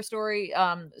Spurrier story.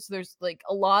 So there's like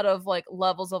a lot of like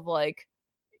levels of like,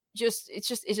 it's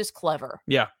just clever.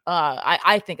 Yeah.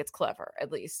 I think it's clever,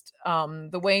 at least.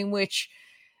 The way in which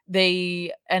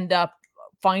they end up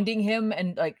finding him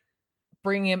and like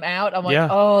bringing him out. I'm like,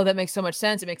 oh, that makes so much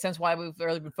sense. It makes sense why we've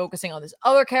really been focusing on this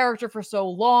other character for so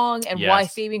long and why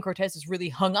Fabian Cortez is really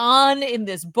hung on in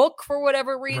this book for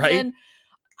whatever reason. Right?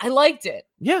 I liked it.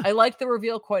 Yeah. I liked the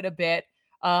reveal quite a bit.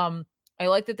 I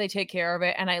like that they take care of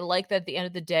it. And I like that at the end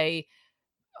of the day,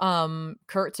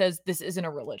 Kurt says this isn't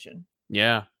a religion.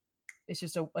 Yeah. It's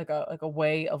just a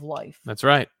way of life. That's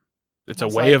right. It's a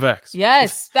way of X.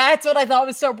 Yes, that's what I thought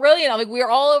was so brilliant. I'm like, we are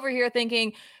all over here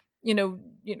thinking,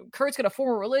 Kurt's gonna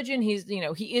form a religion. He's,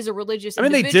 he is a religious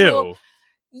individual. They do.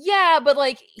 Yeah, but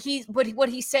like what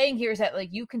he's saying here is that like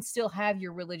you can still have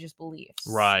your religious beliefs.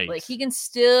 Right. Like he can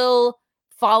still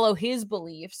follow his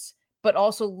beliefs, but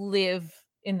also live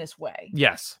in this way.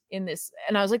 Yes. In this.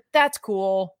 And I was like, that's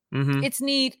cool. Mm-hmm. It's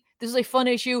neat. This is a fun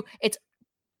issue. It's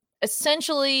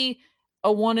essentially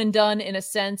a one and done in a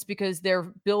sense because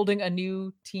they're building a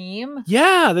new team.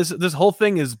 Yeah, this whole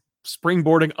thing is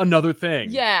springboarding another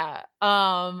thing. Yeah.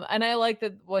 And I like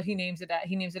that what he names it at.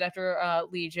 He names it after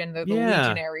Legion, the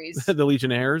Legionaries. The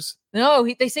Legionnaires? No,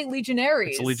 they say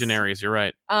Legionaries. It's Legionaries, you're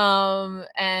right.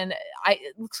 And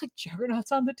it looks like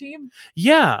Juggernaut's on the team.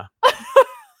 Yeah.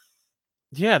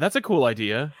 Yeah, that's a cool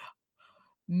idea.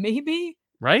 Maybe.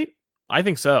 Right? I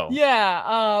think so.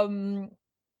 Yeah.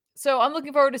 So I'm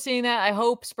looking forward to seeing that. I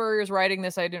hope Spurrier's writing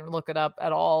this. I didn't look it up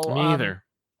at all. Me either.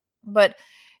 But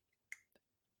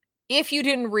if you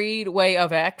didn't read Way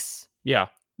of X,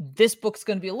 this book's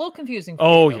going to be a little confusing for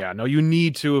Oh you. yeah, no, you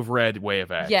need to have read Way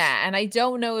of X. Yeah, and I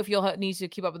don't know if you'll need to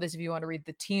keep up with this if you want to read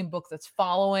the team book that's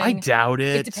following. I doubt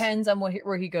it. It depends on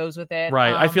where he goes with it.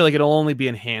 Right. I feel like it'll only be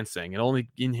enhancing. It'll only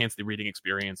enhance the reading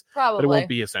experience. Probably. But it won't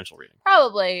be essential reading.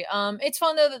 Probably. It's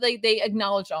fun though that they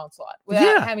acknowledge Onslaught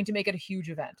without having to make it a huge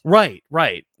event. Right.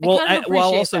 Well,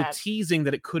 while also that. teasing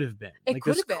that it could have been.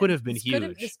 This could have been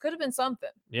huge. This could have been something.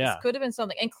 Yeah. This could have been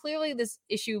something. And clearly this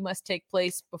issue must take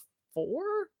place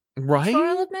before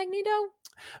Trial of Magneto.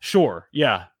 Sure.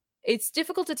 Yeah. It's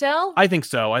difficult to tell. I think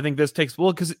so. I think this takes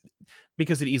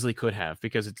because it easily could have,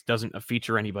 because it doesn't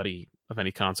feature anybody of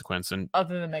any consequence, and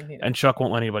other than Magneto. And Chuck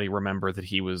won't let anybody remember that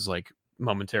he was like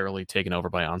momentarily taken over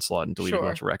by Onslaught and deleted a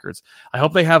bunch of records. I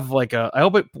hope they have I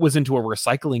hope it was into a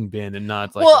recycling bin and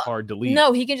not like a hard delete.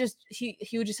 No, he can just he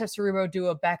would just have Cerebro do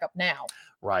a backup now.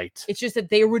 Right. It's just that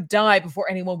they would die before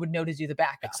anyone would know to do the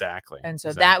backup. Exactly. And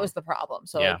so that was the problem.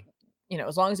 So yeah.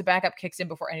 As long as the backup kicks in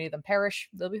before any of them perish,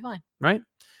 they'll be fine. Right.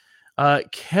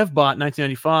 Kevbot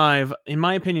 1995. In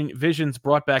my opinion, Visions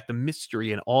brought back the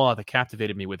mystery and awe that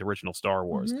captivated me with original Star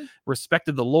Wars. Mm-hmm.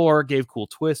 Respected the lore, gave cool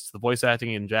twists. The voice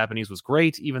acting in Japanese was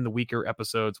great. Even the weaker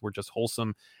episodes were just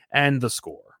wholesome, and the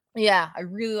score. Yeah, I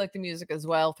really like the music as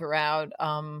well throughout.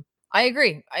 I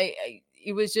agree.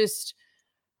 It was just,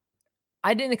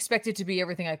 I didn't expect it to be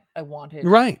everything I wanted.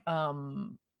 Right.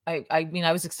 I mean,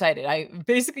 I was excited.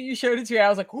 You showed it to me. I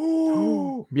was like,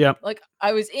 ooh, yeah. Like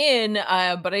I was in,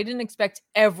 but I didn't expect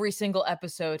every single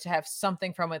episode to have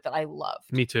something from it that I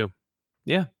loved. Me too.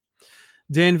 Yeah.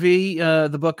 Dan V,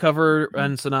 the book cover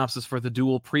and synopsis for the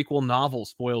dual prequel novel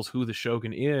spoils who the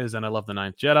Shogun is, and I love The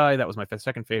Ninth Jedi. That was my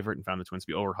second favorite, and found the twins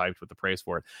to be overhyped with the praise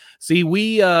for it. See,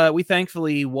 we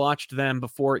thankfully watched them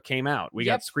before it came out. We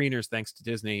got screeners thanks to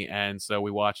Disney, and so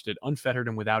we watched it unfettered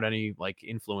and without any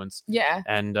influence. Yeah.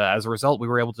 And as a result, we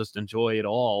were able to just enjoy it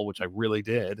all, which I really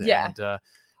did. Yeah. And,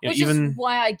 which is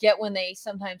why I get when they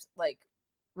sometimes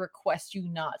request you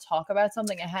not talk about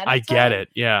something ahead of time. I get it,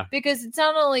 yeah. Because it's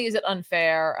not only is it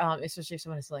unfair, especially if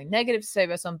someone has something negative to say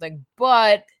about something,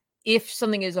 but if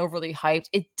something is overly hyped,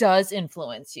 it does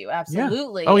influence you.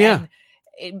 Absolutely. Yeah. Oh, yeah.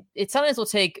 And it sometimes will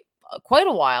take quite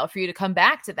a while for you to come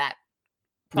back to that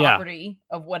property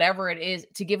of whatever it is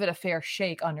to give it a fair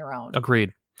shake on your own.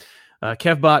 Agreed.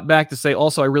 Kevbot back to say,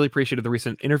 also, I really appreciated the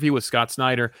recent interview with Scott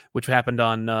Snyder, which happened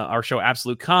on our show,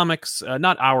 Absolute Comics.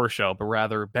 Not our show, but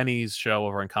rather Benny's show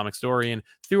over on Comic Story, and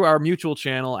through our mutual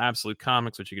channel, Absolute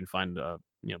Comics, which you can find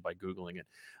by Googling it.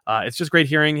 It's just great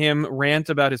hearing him rant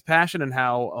about his passion and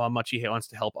how much he wants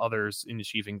to help others in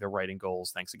achieving their writing goals.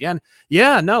 Thanks again.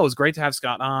 Yeah, no, it was great to have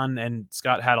Scott on, and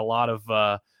Scott had a lot of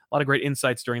great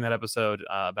insights during that episode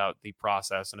about the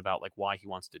process and about why he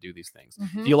wants to do these things.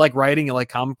 Mm-hmm. Do you like writing? You like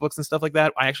comic books and stuff like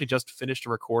that? I actually just finished a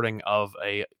recording of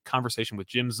a conversation with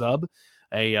Jim Zub,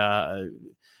 an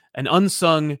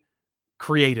unsung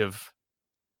creative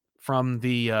from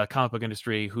the comic book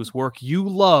industry whose work you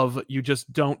love, you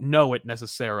just don't know it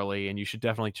necessarily, and you should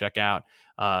definitely check out.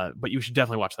 But you should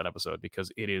definitely watch that episode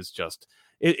because it is just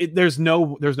there's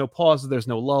no pauses, there's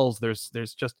no lulls,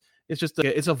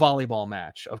 it's a volleyball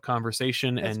match of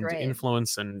conversation. That's and great.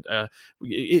 Influence, and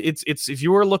it's if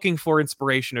you are looking for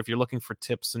inspiration, if you're looking for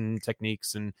tips and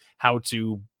techniques and how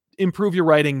to improve your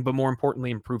writing, but more importantly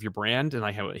improve your brand,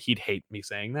 and he'd hate me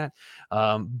saying that,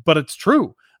 but it's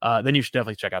true, then you should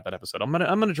definitely check out that episode. I'm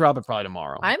gonna drop it probably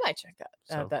tomorrow. I might check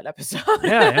that episode.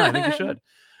 yeah, I think you should.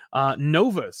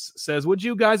 Novus says, would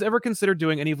you guys ever consider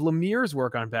doing any of Lemire's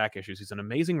work on back issues? He's an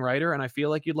amazing writer, and I feel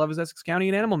like you'd love his Essex County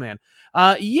and Animal Man.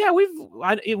 Yeah,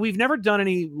 we've never done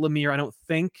any Lemire, I don't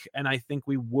think, and I think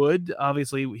we would.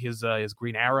 Obviously, his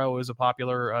Green Arrow is a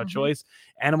popular choice.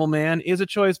 Animal Man is a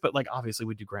choice, but obviously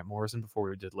we do Grant Morrison before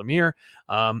we did Lemire.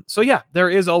 So yeah, there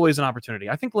is always an opportunity.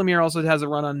 I think Lemire also has a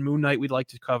run on Moon Knight we'd like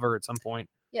to cover at some point.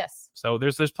 Yes. So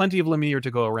there's plenty of Lemire to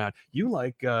go around. You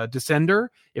like Descender?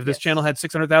 If this channel had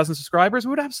 600,000 subscribers,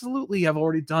 we would absolutely have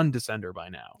already done Descender by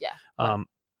now. Yeah.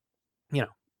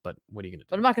 But what are you gonna do?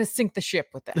 But I'm not gonna sink the ship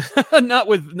with that. not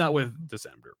with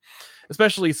December,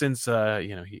 especially since he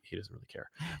doesn't really care.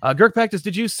 Girk Pectus,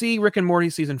 did you see Rick and Morty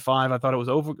season 5? I thought it was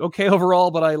okay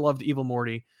overall, but I loved Evil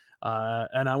Morty.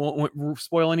 And I won't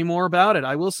spoil any more about it.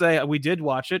 I will say we did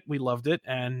watch it, we loved it,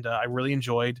 and I really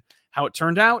enjoyed how it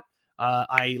turned out.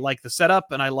 I like the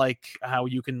setup, and I like how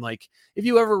you can if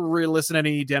you ever listen to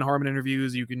any Dan Harmon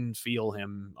interviews, you can feel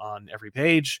him on every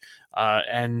page.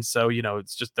 And so,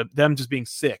 it's just them just being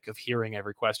sick of hearing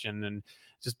every question and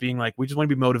just being we just want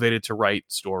to be motivated to write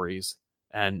stories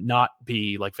and not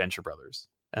be like Venture Brothers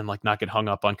and not get hung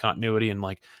up on continuity and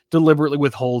deliberately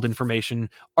withhold information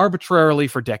arbitrarily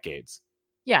for decades.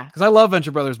 Yeah. Because I love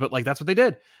Venture Brothers, but like that's what they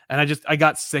did. And I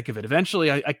got sick of it.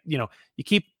 Eventually I you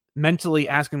keep mentally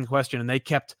asking the question and they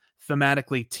kept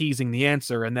thematically teasing the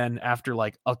answer. And then after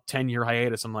like a 10-year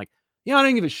hiatus, I'm like, I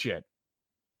don't give a shit.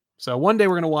 So one day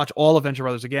we're going to watch all of Venture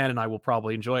Brothers again, and I will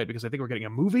probably enjoy it because I think we're getting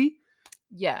a movie.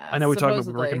 Yeah. I know we talked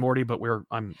about Rick and Morty, but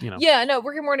Yeah, no,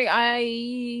 Rick and Morty,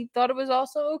 I thought it was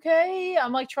also okay.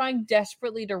 I'm like trying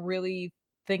desperately to really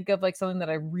think of like something that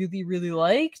I really, really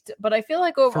liked, but I feel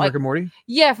like from Rick and Morty?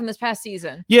 Yeah, from this past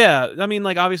season. Yeah, I mean,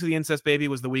 like obviously the incest baby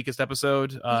was the weakest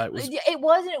episode. It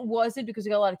wasn't because we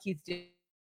got a lot of Keith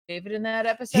David in that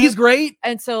episode. He's great.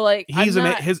 And so like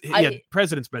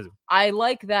President's president. I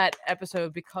like that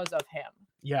episode because of him.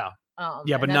 Yeah.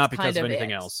 But not because of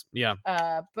anything else. Yeah.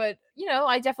 But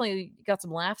I definitely got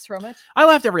some laughs from it. I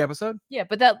laughed every episode. Yeah,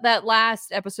 but that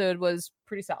last episode was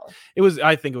pretty solid.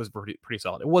 I think it was pretty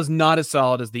solid. It was not as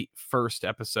solid as the first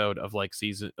episode of like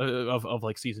season of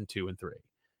like season 2 and 3.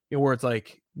 Where it's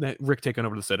like Rick taking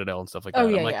over the Citadel and stuff like that.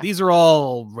 I'm like, these are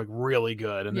all like really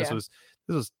good, and this was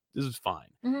fine.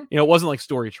 Mm-hmm. It wasn't like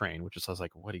Story Train, which is I was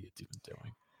like, what are you even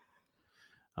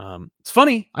doing? It's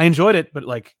funny. I enjoyed it, but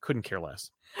like couldn't care less.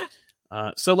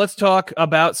 So let's talk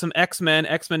about some X-Men.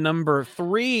 X-Men number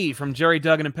 3 from Jerry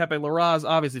Duggan and Pepe Larraz,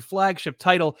 obviously flagship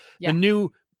title, the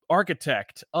new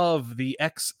architect of the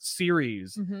X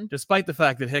series, despite the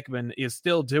fact that Hickman is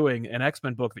still doing an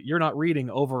X-Men book that you're not reading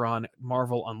over on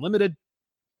Marvel Unlimited.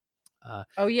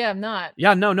 I'm not.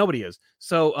 Yeah, no, nobody is.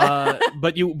 So,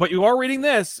 but you are reading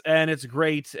this, and it's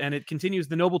great, and it continues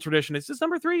the noble tradition. It's just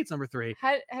number 3. It's number 3.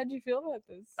 How do you feel about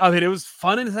this? I mean, it was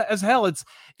fun as hell.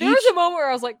 There was a moment where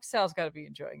I was like, Sal's got to be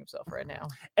enjoying himself right now.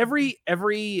 Every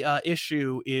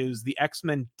issue is the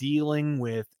X-Men dealing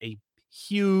with a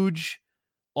huge,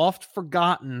 oft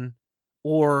forgotten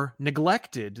or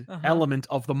neglected element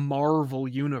of the Marvel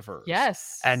universe.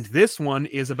 Yes, and this one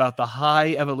is about the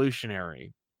High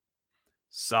Evolutionary.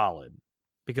 Solid,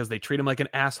 because they treat him like an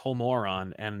asshole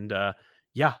moron, and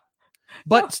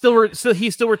but he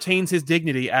still retains his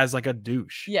dignity as like a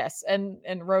douche. Yes, and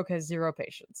Rogue has zero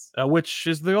patience, which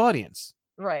is the audience,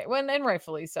 right? And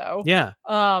rightfully so. Yeah.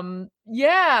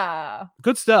 Yeah.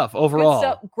 Good stuff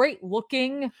overall. Great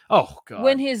looking. Oh god.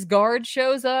 When his guard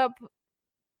shows up,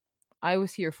 I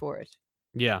was here for it.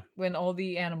 Yeah. When all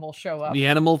the animals show up. The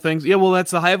animal things. Yeah. Well,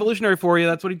 that's the High Evolutionary for you.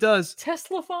 That's what he does.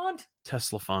 Tesla font.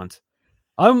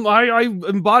 I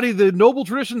embody the noble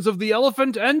traditions of the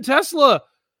elephant and Tesla.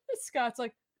 Scott's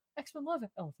like, X-Men love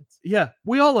elephants. Yeah,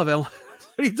 we all love elephants.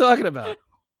 What are you talking about?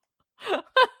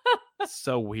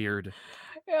 So weird.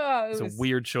 Yeah, it's a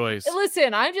weird choice.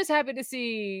 Listen, I'm just happy to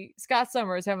see Scott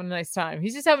Summers having a nice time.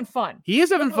 He's just having fun. He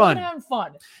is having fun.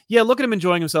 Yeah, look at him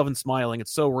enjoying himself and smiling.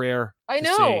 It's so rare. I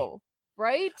know,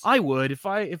 right? I would if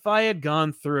I had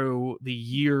gone through the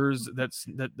years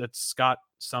that Scott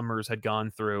Summers had gone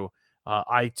through.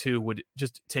 I too would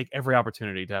just take every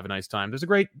opportunity to have a nice time. There's a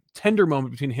great tender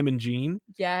moment between him and Jean.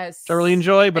 Yes, which I really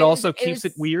enjoy, but also keeps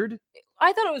it weird.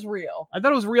 I thought it was real.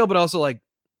 But also like,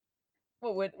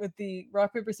 what with the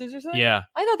rock paper scissors thing? Yeah,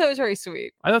 I thought that was very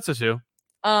sweet. I thought so too.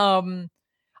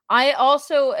 I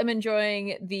also am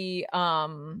enjoying the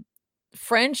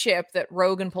friendship that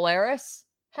Rogue and Polaris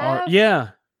have. Yeah,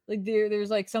 like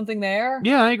there's like something there.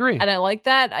 Yeah, I agree, and I like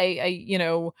that. I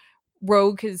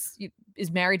Rogue is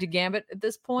married to Gambit at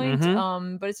this point.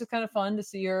 But it's just kind of fun to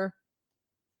see her.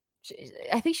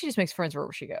 I think she just makes friends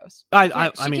wherever she goes.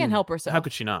 She mean, can't help herself. How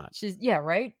could she not?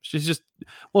 Right. She's just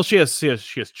she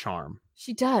has charm.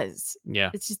 She does.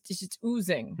 Yeah. It's just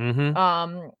oozing.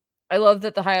 I love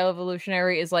that the High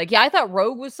Evolutionary is like, I thought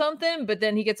Rogue was something, but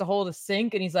then he gets a hold of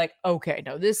Sync and he's like, okay,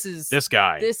 no, this is this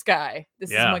guy. This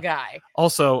is my guy.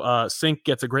 Also, Sync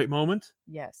gets a great moment.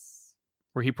 Yes.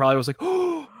 Where he probably was like,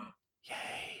 oh, yay.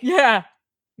 Yeah.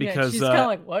 Because she's kind of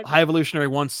like, what? High Evolutionary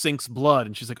wants Sync's blood,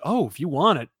 and she's like, oh, if you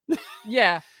want it,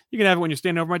 yeah, you can have it when you're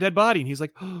standing over my dead body. And he's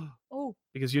like, oh,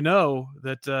 because you know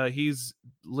that he's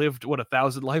lived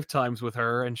 1,000 lifetimes with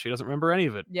her, and she doesn't remember any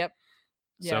of it. Yep.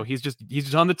 So he's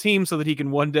just on the team so that he can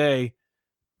one day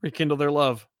rekindle their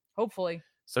love. Hopefully.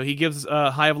 So he gives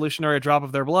High Evolutionary a drop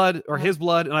of their blood or his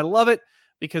blood, and I love it.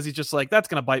 Because he's just like, that's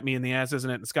going to bite me in the ass, isn't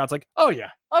it? And Scott's like, oh, yeah.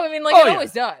 Oh, I mean, like, it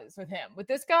always does with him. With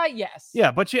this guy, yes.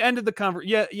 Yeah, but you ended the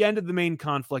you ended the main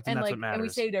conflict, and that's what matters. And we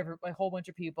saved a whole bunch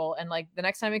of people. And, like, the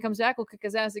next time he comes back, we'll kick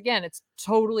his ass again. It's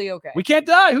totally okay. We can't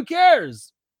die. Who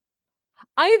cares?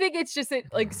 I think it's just that,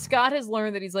 like, Scott has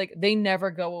learned that he's like, they never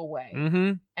go away.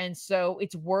 Mm-hmm. And so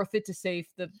it's worth it to save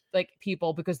the,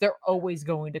 people because they're always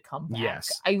going to come back.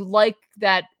 Yes. I like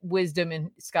that wisdom in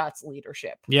Scott's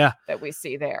leadership. Yeah. That we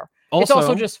see there. it's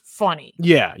also just funny.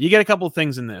 Yeah, you get a couple of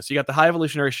things in this. You got the High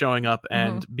Evolutionary showing up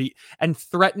and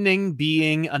threatening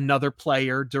being another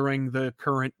player during the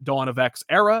current Dawn of X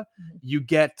era. You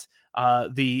get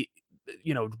the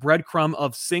breadcrumb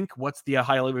of Sync. What's the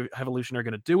High Evolutionary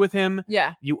going to do with him?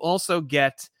 Yeah. You also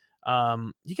get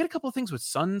a couple of things with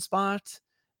Sunspot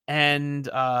and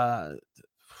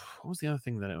what was the other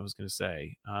thing that I was going to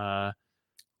say?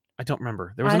 I don't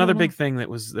remember. There was another big thing that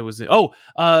was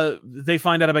they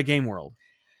find out about Game World.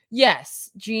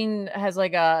 Yes, Jean has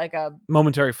like a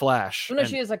momentary flash. Well, no,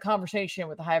 she has a conversation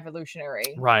with the High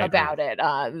Evolutionary about it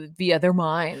via their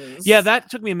minds. Yeah,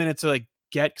 that took me a minute to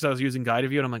get, because I was using Guide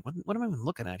of You and I'm like, what am I even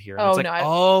looking at here? And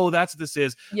that's what this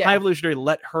is. Yeah. High Evolutionary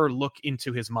let her look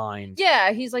into his mind.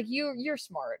 Yeah, he's like, you're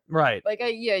smart, right? Like,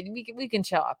 we can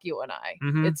talk, you and I.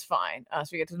 It's fine. So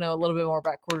we get to know a little bit more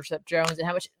about Cordyceps Jones and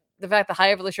how much. The fact that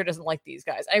High Evolutionary doesn't like these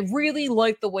guys. I really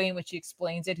like the way in which he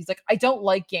explains it. He's like, I don't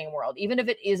like Game World, even if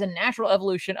it is a natural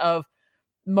evolution of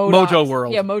Mojo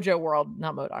World. Yeah, Mojo World,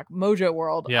 not MODOK. Mojo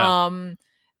World. Yeah.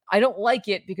 I don't like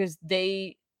it because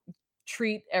they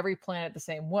treat every planet the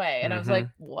same way. And I was like,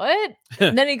 what?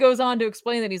 And then he goes on to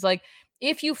explain that he's like,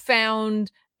 if you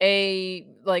found a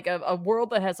world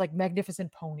that has like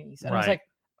magnificent ponies, and I was like,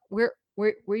 where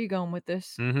are you going with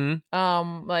this?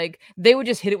 Like they would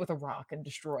just hit it with a rock and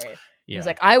destroy it. Yeah. He's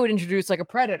like, I would introduce like a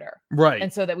predator, right?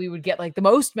 And so that we would get like the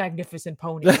most magnificent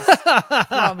ponies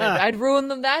from it. I'd ruin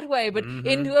them that way, but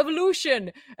into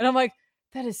evolution. And I'm like,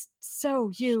 that is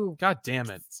so you. God damn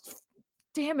it.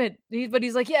 Damn it. But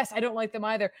he's like, yes, I don't like them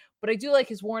either. But I do like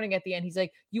his warning at the end. He's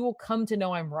like, you will come to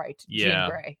know I'm right, Jean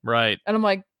Grey. Right. And I'm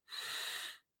like,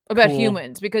 about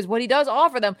humans, because what he does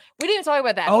offer them, we didn't talk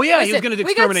about that. Oh yeah, he was going to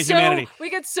exterminate humanity. We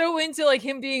get so into like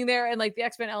him being there and like the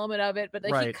X-Men element of it, but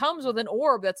like he comes with an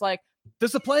orb that's like,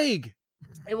 there's a plague.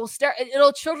 It will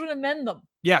it'll children amend them.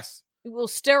 Yes. It will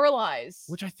sterilize.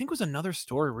 Which I think was another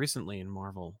story recently in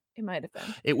Marvel. It might have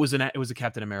been. It was a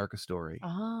Captain America story.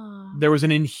 Ah. There was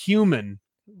an Inhuman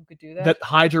who could do that. That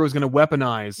Hydra was going to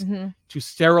weaponize to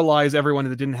sterilize everyone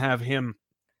that didn't have him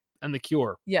and the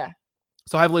cure. Yeah.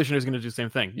 So High Evolutionary is going to do the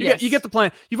same thing. You get the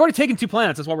planet. You've already taken 2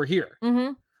 planets. That's why we're here.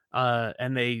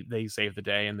 And they save the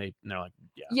day, and they're like,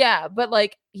 yeah. But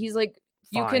like he's like,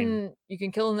 you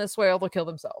can kill them this way, or they'll kill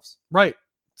themselves. Right.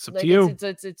 It's up like, to you.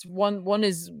 It's one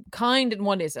is kind and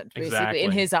one isn't, basically,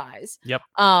 in his eyes. Yep.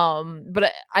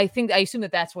 But I assume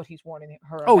that's what he's warning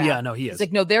her about. Oh yeah, no, he is. It's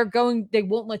like, no, they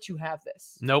won't let you have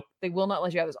this. Nope. They will not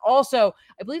let you have this. Also,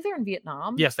 I believe they're in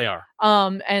Vietnam. Yes, they are.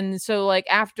 And so like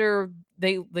after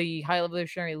the High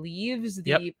Evolutionary leaves,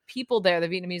 the people there, the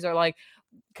Vietnamese, are like,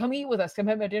 come eat with us, come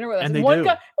have my dinner with us. And one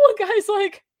guy's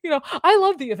like, I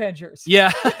love the Avengers.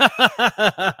 Yeah.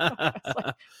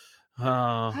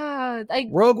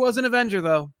 Rogue was an Avenger,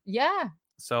 though. Yeah.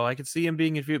 So I could see him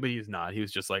being confused, but he's not. He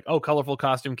was just like, colorful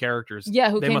costume characters. Yeah,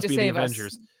 who they came must to be save the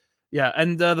Avengers. Us. Yeah,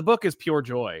 and the book is pure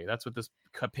joy. That's what this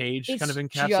page kind of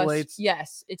encapsulates.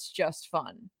 It's just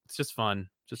fun. It's just fun.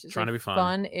 Just trying to be fun.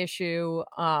 Fun issue.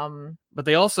 But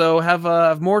they also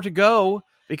have more to go,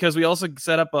 because we also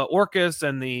set up Orcus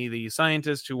and the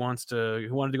scientist who wanted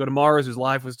to go to Mars, whose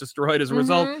life was destroyed as a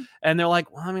result. And they're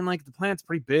like, well, I mean, like, the planet's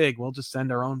pretty big. We'll just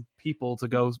send our own people to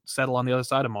go settle on the other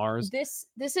side of Mars.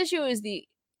 This issue is the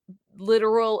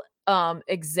literal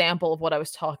example of what I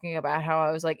was talking about, how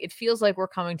I was like, it feels like we're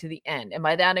coming to the end, and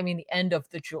by that I mean the end of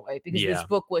the joy, because this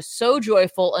book was so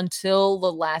joyful until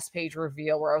the last page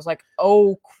reveal, where I was like,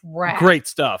 oh crap. Great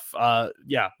stuff.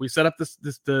 We set up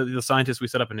the scientist we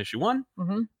set up in issue 1,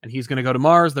 and he's gonna go to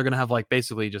Mars. They're gonna have like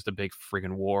basically just a big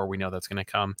friggin' war. We know that's gonna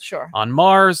come on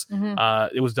Mars.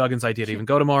 It was Duggan's idea to even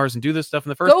go to Mars and do this stuff in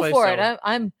the first place. Go for it.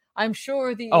 I'm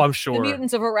sure the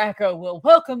mutants of Arakko will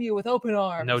welcome you with open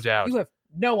arms. No doubt. You have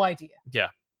no idea. Yeah.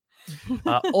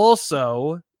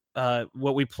 Also,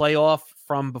 what we play off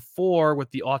from before with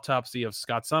the autopsy of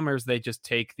Scott Summers, they just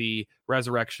take the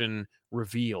resurrection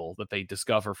reveal that they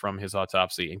discover from his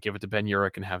autopsy and give it to Ben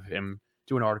Urich and have him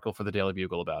do an article for the Daily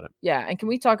Bugle about it. Yeah, and can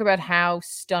we talk about how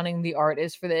stunning the art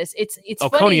is for this? It's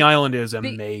funny. Coney Island is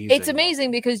amazing. It's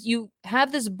amazing because you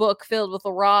have this book filled with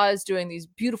Larraz doing these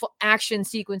beautiful action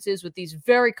sequences with these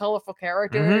very colorful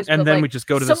characters. And then we just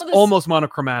go to this almost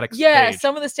monochromatic page.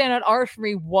 Some of the standout art for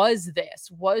me was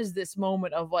this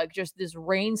moment of like just this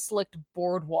rain-slicked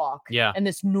boardwalk and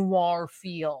this noir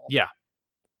feel. Yeah.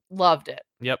 Loved it.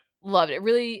 Yep. Loved it.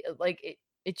 Really, like,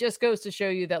 it just goes to show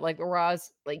you that like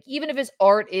Larraz, like, even if his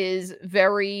art is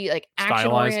very like action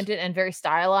oriented and very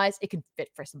stylized, it can fit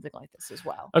for something like this as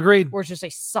well. Agreed. Or it's just a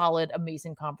solid,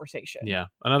 amazing conversation. Yeah.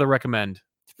 Another recommend.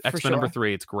 X-Men number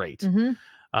 3. It's great.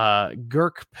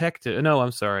 Girk Pectus. No,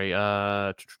 I'm sorry.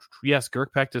 Yes,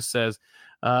 Girk Pectus says,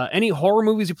 Any horror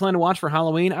movies you plan to watch for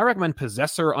Halloween? I recommend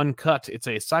Possessor Uncut. It's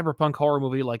a cyberpunk horror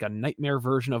movie like a nightmare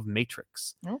version of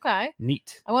Matrix. Okay.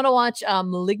 Neat. I want to watch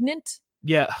Malignant.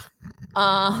 Yeah.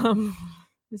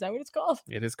 Is that what it's called?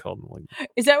 It is called Malignant.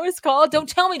 Is that what it's called? Don't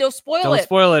tell me. Don't spoil it. Don't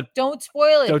spoil it. Don't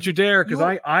spoil it. Don't you dare, because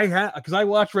I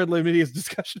watched Red Media's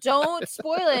discussion. Don't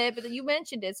spoil it, but you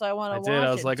mentioned it, so I want to watch it.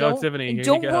 I was like, oh, Tiffany, here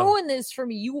don't you go. ruin this for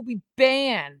me. You will be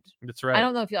banned. That's right. I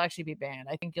don't know if you'll actually be banned.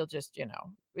 I think you'll just, you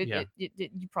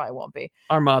probably won't be.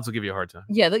 Our mods will give you a hard time.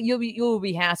 Yeah, you'll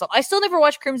be hassled. I still never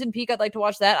watched Crimson Peak. I'd like to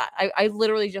watch that. I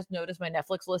literally just noticed my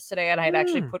Netflix list today, and I had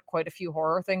actually put quite a few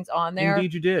horror things on there.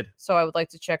 Indeed, you did. So I would like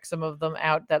to check some of them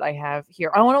out that I have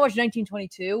here. I want to watch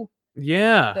 1922.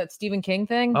 Yeah. That Stephen King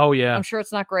thing. Oh, yeah. I'm sure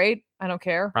it's not great. I don't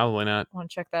care. Probably not. I want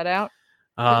to check that out.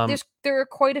 There are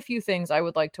quite a few things I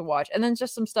would like to watch, and then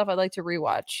just some stuff I'd like to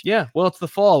rewatch. Yeah, well, it's the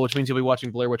fall, which means you'll be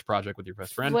watching Blair Witch Project with your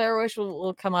best friend. Blair Witch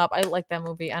will come up. I like that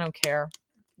movie. I don't care.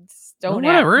 Don't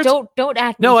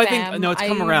act. No, I think it's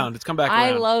come around. It's come back around.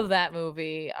 I love that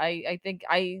movie. I think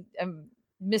I am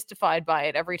mystified by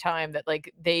it every time that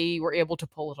like they were able to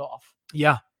pull it off.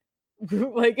 Yeah.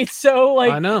 Like it's so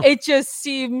like I know. It just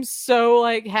seems so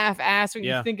like half-assed when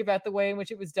you think about the way in which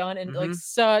it was done, and like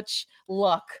such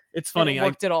luck. It's funny. It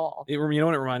worked at all. You know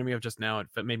what it reminded me of just now? It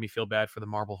made me feel bad for the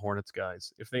Marble Hornets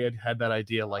guys. If they had that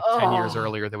idea like 10 years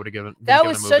earlier, they would have given that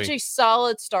was such a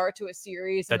solid start to a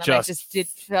series, and then it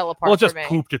just fell apart. Well, it just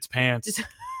pooped its pants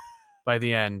by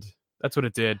the end. That's what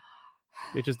it did.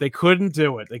 They couldn't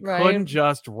do it. They couldn't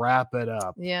just wrap it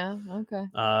up. Yeah. Okay.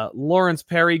 Lawrence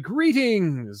Perry,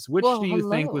 greetings. Which do you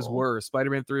think was worse,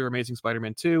 Spider-Man 3 or Amazing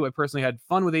Spider-Man 2? I personally had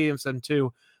fun with AM7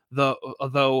 2,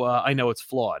 although I know it's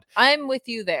flawed. I'm with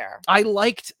you there. I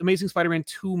liked Amazing Spider-Man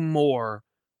 2 more.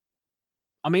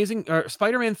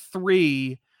 Spider-Man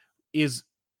 3 is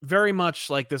very much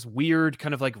like this weird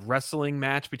kind of like wrestling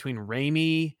match between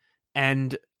Raimi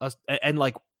and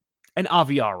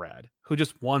Avi Arad, who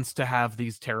just wants to have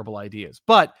these terrible ideas.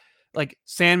 But like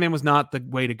Sandman was not the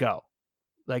way to go.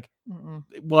 Like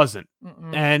it wasn't.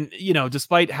 And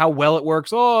despite how well it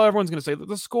works, everyone's going to say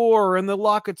the score and the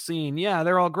Lockett scene. Yeah,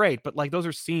 they're all great. But like, those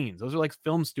are scenes. Those are like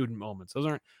film student moments. Those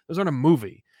aren't a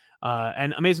movie.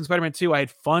 And Amazing Spider-Man 2, I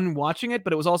had fun watching it,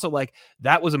 but it was also like,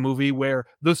 that was a movie where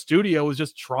the studio was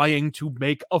just trying to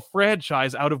make a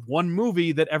franchise out of one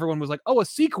movie that everyone was like, a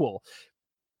sequel.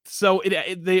 So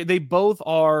they both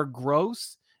are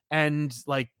gross and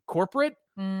like corporate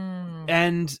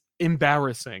and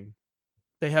embarrassing.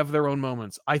 They have their own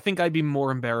moments. I think I'd be more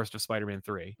embarrassed of Spider-Man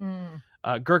 3.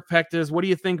 Girk Pectas, what do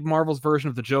you think Marvel's version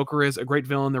of the Joker is? A great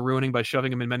villain they're ruining by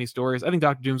shoving him in many stories. I think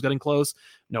Dr. Doom's getting close.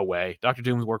 No way. Dr.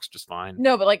 Doom works just fine.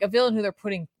 No, but like a villain who they're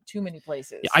putting too many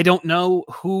places. I don't know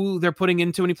who they're putting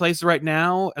in too many places right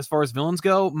now as far as villains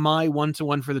go. My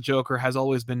 1-to-1 for the Joker has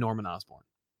always been Norman Osborn.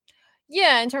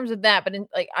 Yeah, in terms of that, but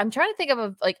I'm trying to think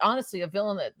of honestly a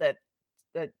villain that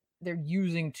they're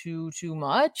using too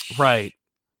much. Right.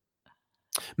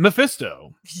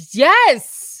 Mephisto.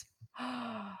 Yes.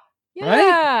 Yeah,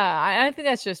 right? I think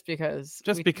that's just because.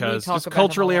 Just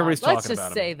culturally, everybody's talking about it. Let's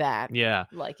just say that. Yeah,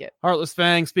 like it. Heartless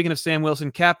Fang. Speaking of Sam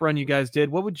Wilson Cap run, you guys did.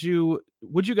 What would you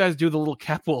guys do the little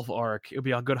Capwolf arc? It would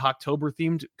be a good October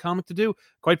themed comic to do.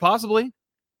 Quite possibly.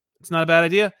 It's not a bad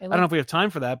idea. I don't know if we have time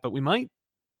for that, but we might.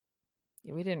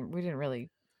 Yeah, we didn't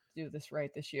really do this right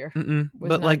this year.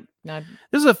 But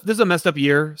this is a messed up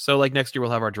year. So like next year we'll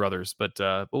have our druthers, but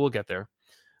we'll get there.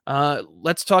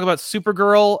 Let's talk about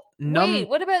Supergirl. Wait,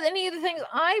 what about any of the things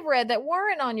I read that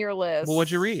weren't on your list? Well,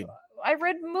 what'd you read? I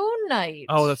read Moon Knight.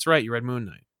 Oh, that's right. You read Moon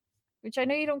Knight, which I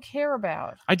know you don't care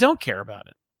about. I don't care about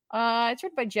it. It's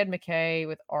written by Jed MacKay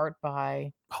with art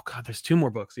by. Oh God, there's 2 more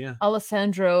books. Yeah.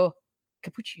 Alessandro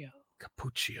Cappuccio.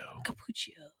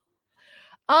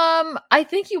 I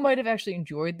think you might have actually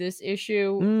enjoyed this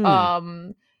issue.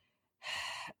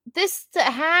 This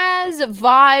has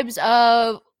vibes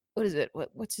of what is it?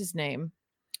 What's his name?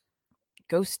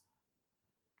 Ghost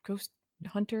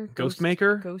Hunter?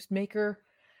 Ghostmaker.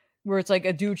 Where it's like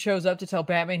a dude shows up to tell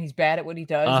Batman he's bad at what he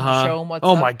does and show him what's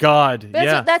up. My God.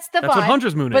 That's the vibe. That's what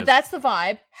Hunter's Moon is. But that's the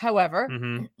vibe. However,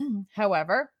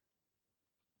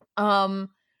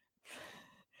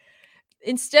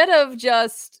 instead of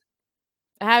just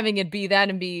having it be that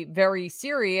and be very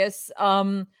serious,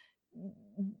 so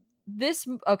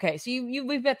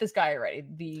we've met this guy already.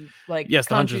 The the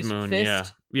Hunter's Moon,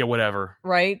 fist, yeah, whatever,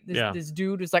 right? This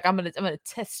dude is like, I'm gonna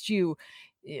test you.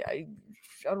 Yeah, I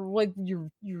don't like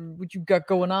what you got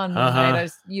going on, right?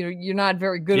 You're not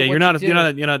very good. Yeah, at you're not.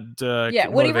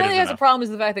 What he really has enough. a problem is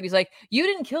the fact that he's like, you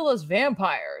didn't kill those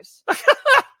vampires.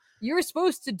 You were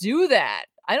supposed to do that.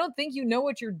 I don't think you know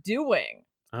what you're doing.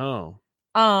 Oh.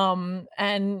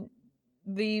 And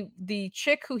the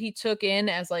chick who he took in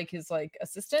as like his like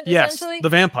assistant, Yes, essentially, the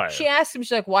vampire. she asked him,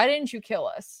 she's like, why didn't you kill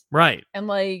us? Right. And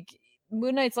like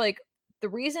Moon Knight's like, the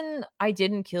reason I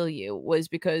didn't kill you was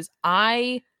because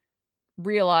I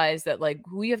realized that like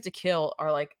who you have to kill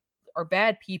are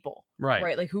bad people.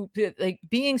 Right. Like who like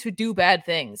beings who do bad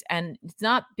things. And it's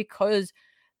not because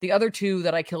the other two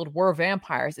that I killed were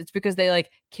vampires. It's because they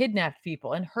like kidnapped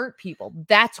people and hurt people.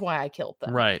 That's why I killed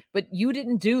them. Right. But you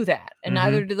didn't do that. And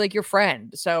neither did like your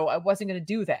friend. So I wasn't going to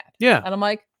do that. Yeah. And I'm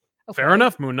like, okay. Fair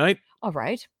enough, Moon Knight. All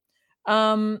right.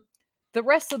 The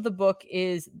rest of the book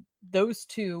is those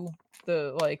two,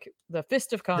 the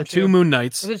Fist of Khonshu. The two Moon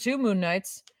Knights. The two Moon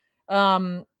Knights.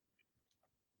 Having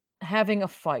a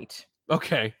fight.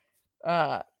 Okay.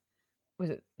 Was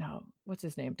it what's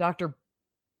his name? Dr.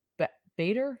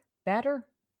 Batter?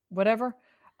 Whatever.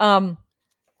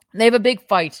 They have a big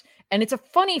fight, and it's a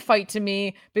funny fight to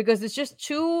me because it's just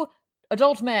two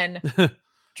adult men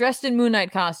dressed in Moon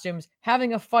Knight costumes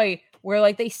having a fight where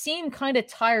like they seem kind of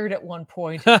tired at one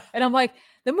point. And I'm like,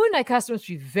 the Moon Knight costume must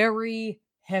be very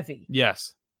heavy.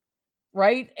 Yes.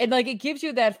 Right? And like it gives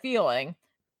you that feeling.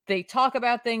 They talk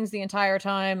about things the entire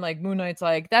time. Like Moon Knight's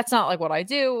like, that's not like what I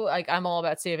do. Like I'm all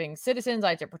about saving citizens. I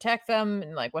have to protect them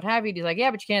and like what have you. He's like,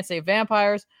 yeah, but you can't save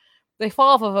vampires. They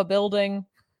fall off of a building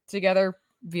together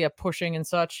via pushing and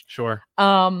such. Sure.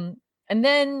 And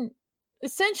then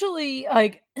essentially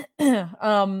like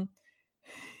the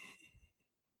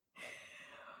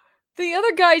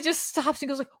other guy just stops and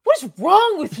goes like, what is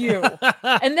wrong with you?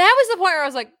 And that was the point where I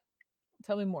was like,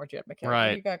 tell me more, Jed MacKay. Right.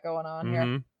 What you got going on here?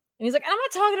 And he's like, I'm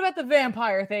not talking about the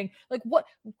vampire thing. Like, what?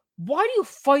 Why do you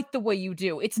fight the way you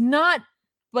do? It's not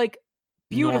like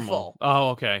beautiful. Normal. Oh,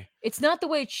 okay. It's not the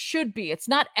way it should be. It's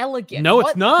not elegant. No,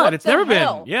 it's not. What It's the never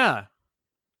hell? been. Yeah.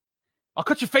 I'll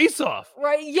cut your face off.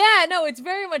 Right. Yeah, no, it's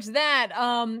very much that.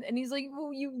 And he's like,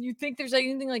 well, you think there's like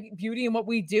anything like beauty in what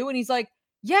we do? And he's like,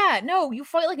 yeah, no, you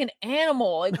fight like an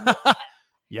animal. Like,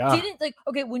 yeah. Didn't like,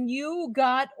 okay, when you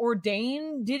got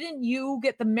ordained, didn't you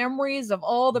get the memories of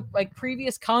all the like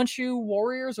previous Khonshu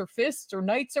warriors or fists or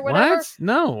knights or whatever? What?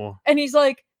 No. And he's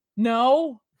like,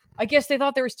 no, I guess they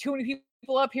thought there was too many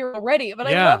people up here already. But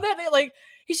I love that. Like,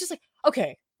 he's just like,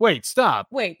 okay. Wait, stop.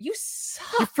 Wait, you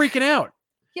suck. You're freaking out.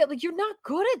 Yeah, like you're not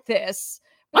good at this.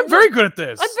 I'm very good at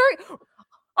this.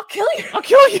 I'll kill you. I'll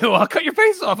kill you. I'll cut your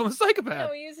face off. I'm a psychopath.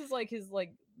 No, he uses like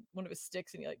one of his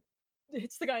sticks and he like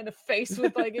hits the guy in the face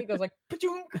with like it goes like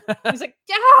he's like,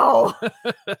 ow.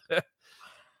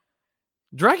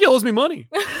 Dracula owes me money.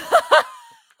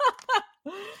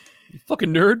 You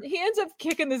fucking nerd. He ends up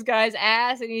kicking this guy's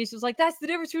ass and he's just like, that's the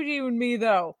difference between you and me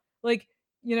though. Like,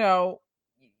 you know,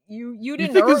 you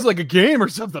didn't think this is like a game or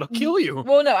something. I'll kill you.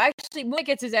 Well, no, actually Mike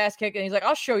gets his ass kicked and he's like,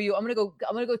 I'll show you. I'm gonna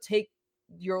go take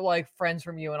your like friends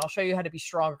from you and I'll show you how to be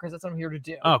stronger because that's what I'm here to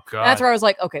do. Oh god. And that's where I was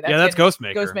like, okay, that's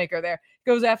Ghostmaker. Ghostmaker there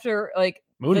goes after like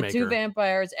Moonmaker. The two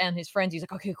vampires and his friends. He's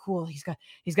like, okay, cool.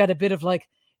 He's got a bit of like,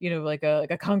 you know, like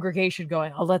a congregation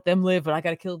going. I'll let them live, but I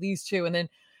got to kill these two. And then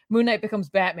Moon Knight becomes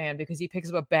Batman because he picks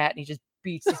up a bat and he just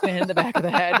beats this man in the back of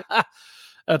the head.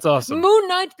 That's awesome. Moon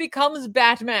Knight becomes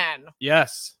Batman.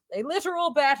 Yes. A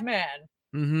literal Batman.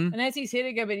 Mm-hmm. And as he's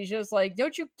hitting him, and he's just like,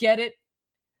 don't you get it?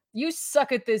 You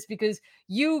suck at this because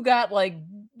you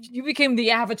became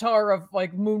the avatar of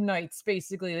like Moon Knights,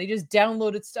 basically. They just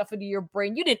downloaded stuff into your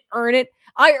brain. You didn't earn it.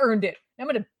 I earned it. I'm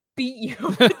going to beat you.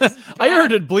 I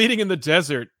earned it bleeding in the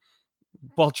desert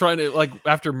while trying to, like,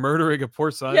 after murdering a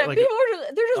poor son. Yeah, like,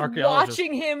 they're just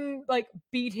watching him, like,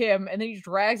 beat him, and then he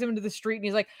drags him into the street, and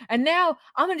he's like, and now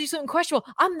I'm going to do something questionable.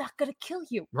 I'm not going to kill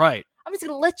you. Right. I'm just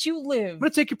going to let you live. I'm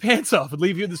going to take your pants off and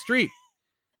leave you in the street.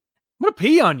 I'm going to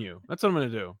pee on you. That's what I'm going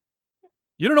to do.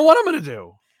 You don't know what I'm going to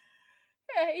do.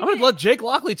 Yeah, I'm going to let Jake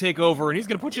Lockley take over, and he's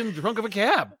going to put you in the trunk of a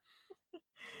cab.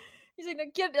 He's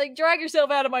like, drag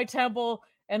yourself out of my temple,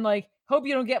 and, like, hope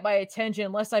you don't get my attention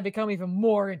unless I become even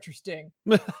more interesting.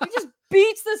 He just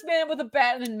beats this man with a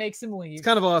bat and then makes him leave. It's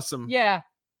kind of awesome. Yeah.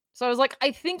 So I was like,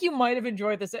 I think you might have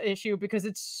enjoyed this issue because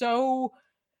it's so,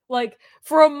 like,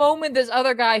 for a moment, this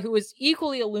other guy who is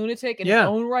equally a lunatic in his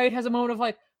own right has a moment of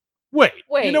like, wait,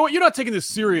 you know what? You're not taking this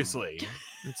seriously.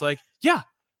 It's like, yeah,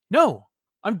 no,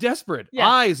 I'm desperate. Yeah.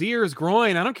 Eyes, ears,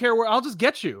 groin. I don't care where. I'll just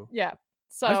get you. Yeah.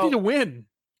 So I just need to win.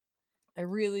 You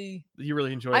really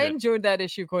enjoyed it. I enjoyed that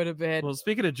issue quite a bit. Well,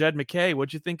 speaking of Jed MacKay,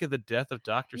 what'd you think of the death of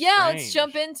Dr. Yeah, Strange? let's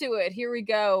jump into it. Here we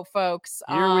go, folks.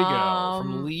 Here we go.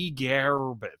 From Lee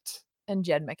Garbett. And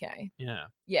Jed MacKay. Yeah.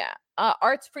 Yeah.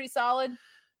 Art's pretty solid.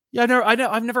 Yeah,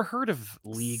 I've never heard of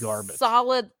Lee Garbett.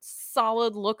 Solid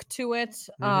look to it.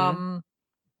 Mm-hmm.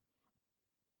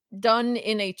 Done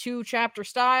in a 2-chapter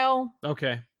style.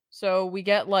 Okay. So we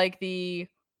get like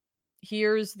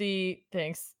here's the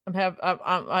thanks.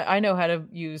 I know how to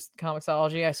use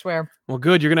Comixology, I swear. Well,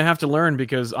 good. You're gonna have to learn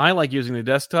because I like using the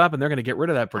desktop, and they're gonna get rid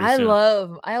of that pretty soon.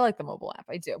 I like the mobile app.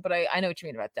 I do, but I know what you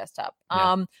mean about desktop.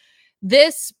 Yeah.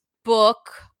 This book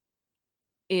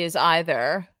is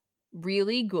either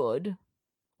really good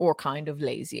or kind of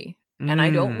lazy. And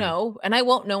I don't know, and I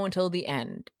won't know until the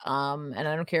end. And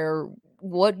I don't care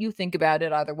what you think about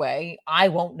it either way. I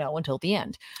won't know until the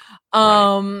end.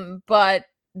 But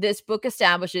this book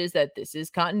establishes that this is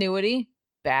continuity.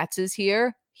 Bats is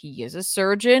here. He is a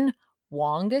surgeon.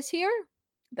 Wong is here.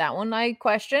 That one I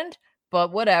questioned,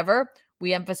 but whatever.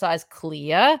 We emphasize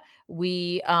Clea.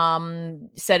 We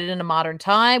set it in a modern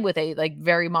time with a like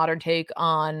very modern take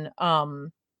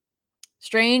on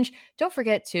Strange. Don't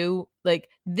forget too, like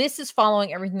this is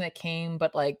following everything that came,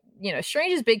 but like, you know,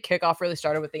 Strange's big kickoff really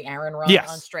started with the Aaron run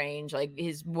on Strange, like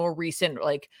his more recent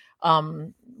like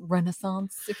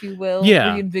renaissance, if you will,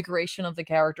 reinvigoration of the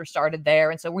character started there.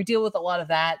 And so we deal with a lot of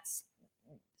that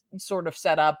sort of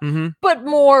setup, but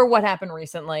more what happened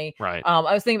recently. Right. I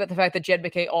was thinking about the fact that Jed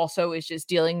MacKay also is just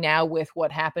dealing now with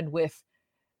what happened with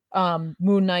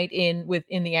Moon Knight in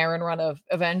the Aaron run of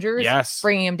Avengers,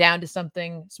 bringing him down to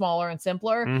something smaller and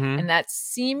simpler, and that's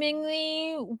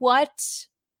seemingly what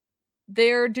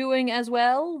they're doing as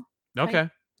well. Okay.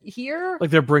 Here,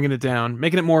 like they're bringing it down,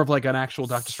 making it more of like an actual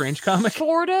Doctor Strange comic,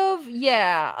 sort of.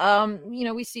 Yeah. You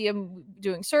know, we see him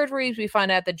doing surgeries. We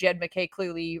find out that Jed MacKay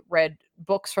clearly read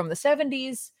books from the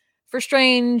 70s for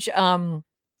Strange. I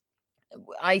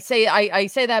say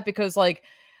that because like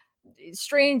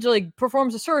Strange like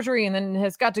performs a surgery and then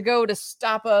has got to go to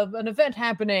stop an event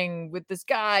happening with this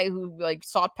guy who like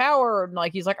sought power, and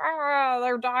like he's like,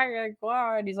 they're dying,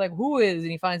 and he's like, who is?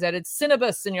 And he finds out it's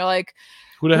Cinnabus, and you're like,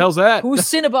 who the hell's that? Who's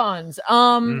Cinnabons?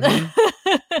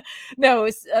 No,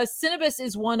 Cinnabus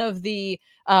is one of the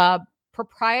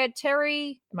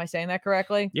proprietary, am I saying that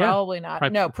correctly? Yeah. Probably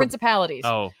not. No, principalities.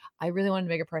 Oh, I really wanted to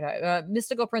make it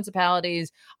mystical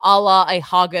principalities, a la a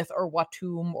Hoggoth or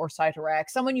Watum or Cytarax,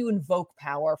 someone you invoke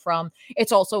power from.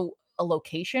 It's also a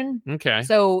location. Okay.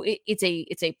 So it's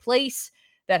a place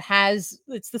that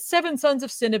it's the seven sons of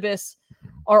Cinnabus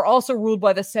are also ruled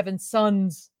by the seven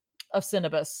sons of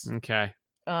Cinnabus. Okay.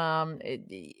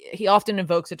 He often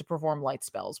invokes it to perform light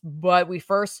spells, but we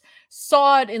first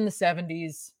saw it in the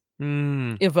 70s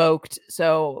evoked.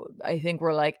 So I think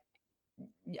we're like,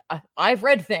 I've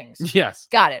read things. Yes.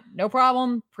 Got it. No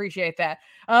problem. Appreciate that.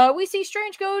 We see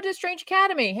Strange go to Strange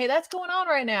Academy. Hey, that's going on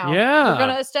right now. Yeah. We're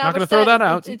going to establish not going to throw that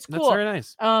out. It's cool. That's very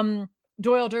nice.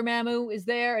 Doyle Dormammu is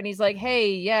there and he's like,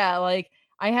 hey, yeah, like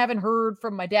I haven't heard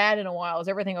from my dad in a while. Is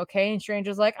everything okay? And Strange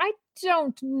is like, I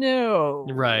don't know.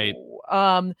 Right.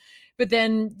 But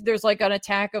then there's like an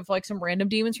attack of like some random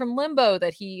demons from Limbo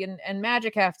that he and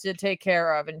Magic have to take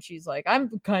care of. And she's like,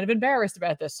 I'm kind of embarrassed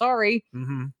about this. Sorry.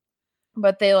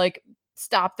 But they like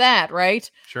stop that, right?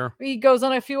 Sure. He goes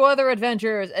on a few other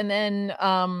adventures and then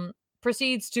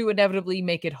proceeds to inevitably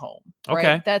make it home. Right?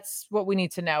 Okay. That's what we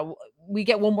need to know. We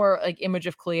get one more like image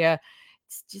of Clea.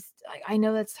 It's just, I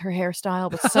know that's her hairstyle,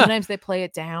 but sometimes they play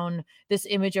it down. This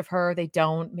image of her, they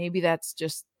don't. Maybe that's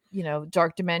just, you know,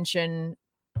 Dark Dimension,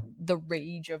 the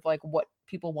rage of like what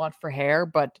people want for hair,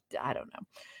 but I don't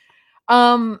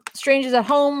know. Strange is at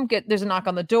home. There's a knock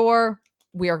on the door.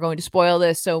 We are going to spoil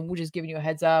this, so we're just giving you a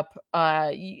heads up.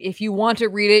 If you want to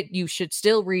read it, you should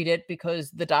still read it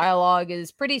because the dialogue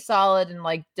is pretty solid and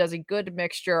like does a good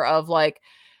mixture of like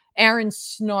Aaron's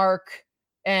snark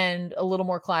and a little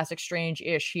more classic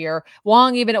Strange-ish here.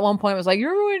 Wong even at one point was like,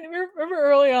 remember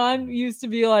early on used to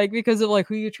be like, because of like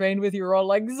who you trained with, you were all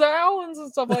like zounds and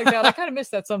stuff like that. I kind of miss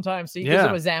that sometimes. So he gives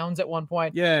him a zounds at one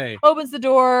point. Yay. Opens the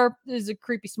door. There's a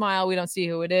creepy smile. We don't see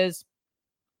who it is.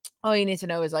 All you need to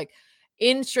know is like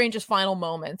in Strange's final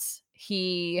moments,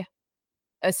 he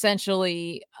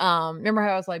essentially remember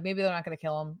how I was like, maybe they're not going to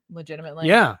kill him legitimately.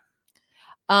 Yeah.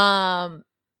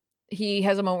 He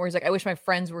has a moment where he's like, I wish my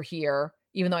friends were here,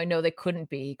 even though I know they couldn't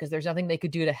be because there's nothing they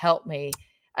could do to help me.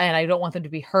 And I don't want them to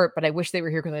be hurt, but I wish they were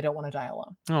here because I don't want to die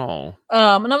alone. Oh.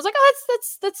 And I was like, oh,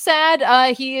 that's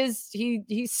sad. He's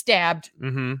stabbed.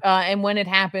 And when it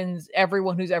happens,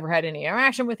 everyone who's ever had any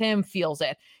interaction with him feels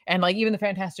it. And like even the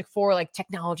Fantastic Four, like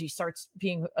technology starts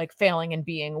being like failing and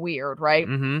being weird, right?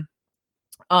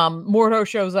 Mordo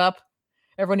shows up.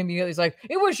 Everyone immediately is like,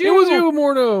 it was you,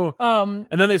 Mordo.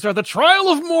 And then they start the trial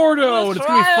of Mordo. And it's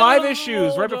going to be 5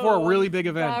 issues right before a really big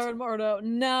event. Mordo.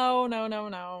 No.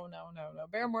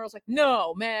 Baron Mordo's like,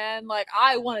 no, man. Like,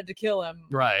 I wanted to kill him.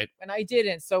 Right. And I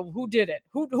didn't. So who did it?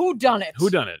 Who done it? Who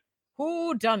done it?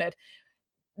 Who done it?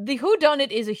 The who done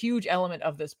it is a huge element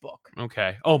of this book.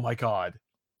 Okay. Oh my God.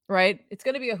 right? It's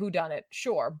going to be a whodunit,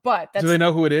 sure, but Do they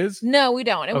know who it is? No, we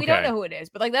don't, and we don't Okay. know who it is.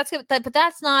 But like but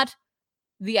that's not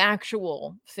the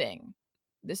actual thing.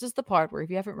 This is the part where if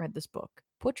you haven't read this book,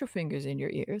 put your fingers in your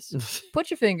ears.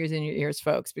 Put your fingers in your ears,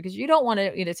 folks, because you don't want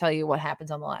me to tell you what happens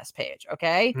on the last page.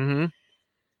 Okay. Mm-hmm.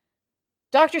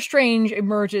 Doctor Strange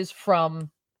emerges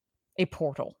from a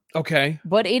portal. Okay.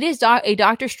 But it is a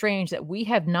Doctor Strange that we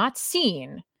have not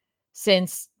seen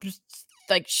since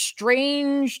like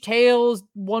Strange Tales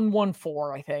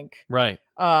 114, I think. Right.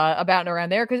 About and around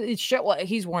there, because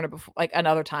he's worn it before, like, on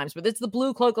other times, but it's the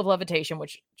blue cloak of levitation,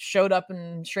 which showed up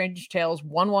in Strange Tales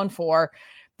 114.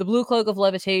 The blue cloak of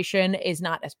levitation is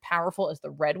not as powerful as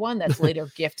the red one that's later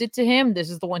gifted to him. This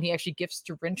is the one he actually gifts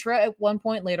to Rintra at one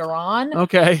point later on.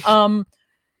 Okay.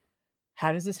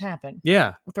 How does this happen?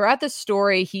 Yeah. Throughout this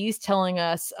story, he's telling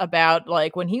us about,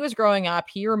 like, when he was growing up,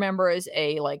 he remembers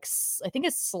I think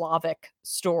a Slavic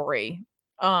story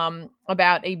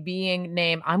about a being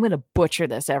named, I'm going to butcher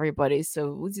this, everybody,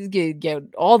 so let's just get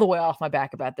all the way off my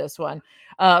back about this one.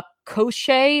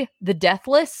 Koschei the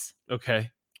Deathless.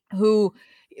 Okay. Who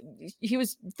he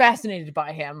was fascinated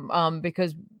by him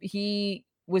because he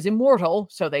was immortal,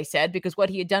 so they said, because what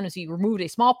he had done is he removed a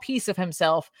small piece of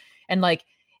himself and like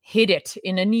hid it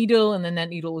in a needle, and then that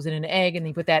needle was in an egg, and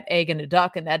he put that egg in a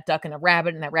duck, and that duck in a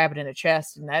rabbit, and that rabbit in a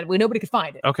chest, and that way nobody could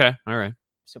find it. Okay. All right.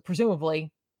 So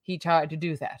presumably he tried to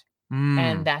do that.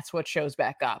 And that's what shows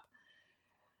back up.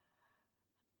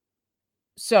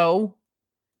 So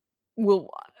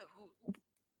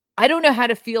I don't know how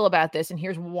to feel about this, and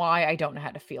here's why I don't know how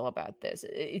to feel about this.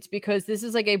 It's because this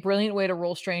is like a brilliant way to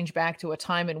roll Strange back to a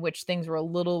time in which things were a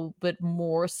little bit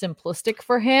more simplistic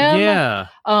for him. Yeah.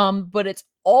 But it's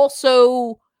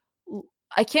also,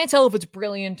 I can't tell if it's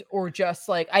brilliant or just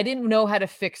like, I didn't know how to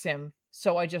fix him,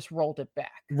 so I just rolled it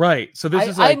back. Right. So this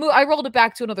is like, I rolled it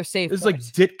back to another save This point.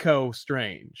 is like Ditko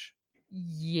Strange.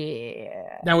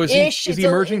 Yeah. Now is he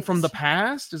emerging from the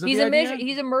past? Is that he's the idea?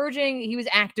 He's emerging. He was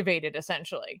activated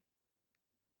essentially.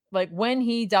 Like when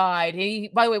he died,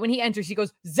 by the way, when he enters, he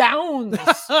goes, "Zounds!"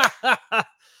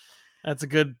 That's a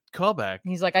good callback.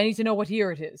 He's like, I need to know what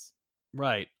year it is.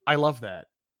 Right. I love that.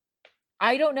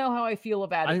 I don't know how I feel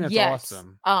about it. I think that's yet.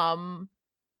 awesome.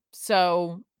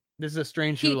 So this is a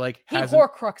Strange who like he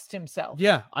Horcruxed himself.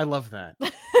 Yeah, I love that.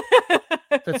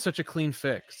 That's such a clean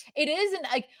fix. It isn't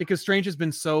like, because Strange has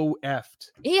been so effed.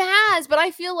 He has, but I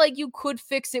feel like you could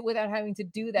fix it without having to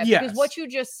do that. Yes. Because what you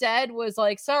just said was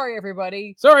like, sorry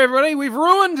everybody, we've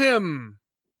ruined him.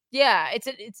 Yeah, it's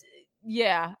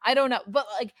yeah, I don't know, but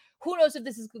like, who knows if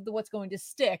this is what's going to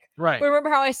stick? Right. But remember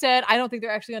how I said I don't think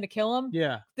they're actually going to kill him?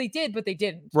 Yeah. They did, but they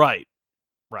didn't. Right.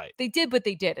 They did, but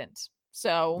they didn't.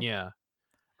 So yeah.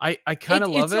 I kind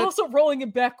of love it. It's also rolling him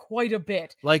back quite a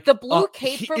bit. Like the blue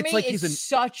cape for me like is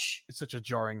such. It's such a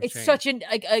jarring. It's change. such an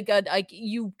like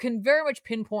you can very much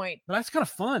pinpoint. But that's kind of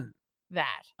fun.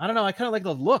 That I don't know. I kind of like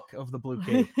the look of the blue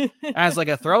cape as like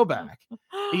a throwback.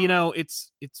 You know, it's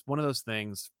one of those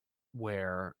things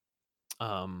where,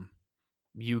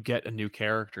 you get a new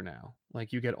character now.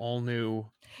 Like you get all new.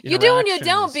 You do and you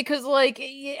don't, because like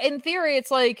in theory, it's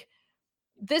like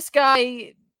this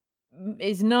guy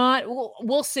is not.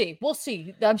 We'll see.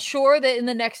 I'm sure that in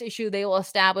the next issue they will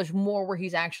establish more where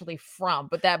he's actually from.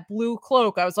 But that blue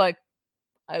cloak, I was like,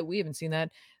 we haven't seen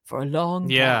that for a long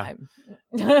time.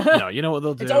 No, you know what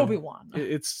they'll do? It's Obi-Wan.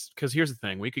 It's because here's the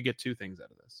thing: we could get two things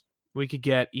out of this. We could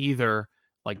get either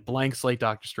like blank slate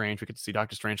Doctor Strange. We could see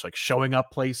Doctor Strange like showing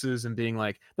up places and being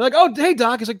like, they're like, "Oh, hey,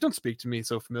 Doc." He's like, "Don't speak to me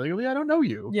so familiarly. I don't know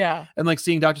you." Yeah. And like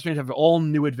seeing Doctor Strange have all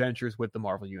new adventures with the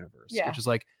Marvel Universe. Yeah.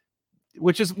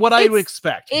 Which is what I would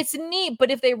expect. It's neat, but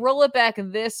if they roll it back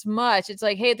this much, it's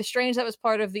like, hey, the Strange that was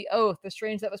part of the Oath, the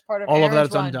Strange that was part of all Aaron's of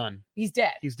that's run, undone. He's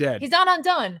dead. He's dead. He's not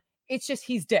undone. It's just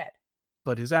he's dead.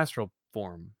 But his astral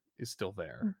form is still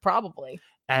there. Probably.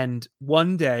 And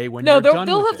one day when they'll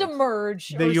have to merge.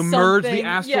 They merge the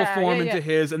astral form into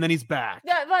his, and then he's back.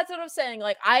 Yeah, that's what I'm saying.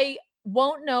 Like, I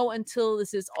won't know until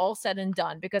this is all said and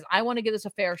done, because I want to give this a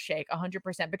fair shake,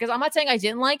 100%. Because I'm not saying I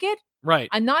didn't like it. Right.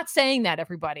 I'm not saying that,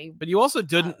 everybody. But you also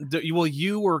didn't.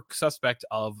 You were suspect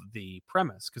of the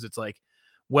premise, because it's like,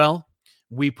 well,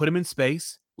 we put him in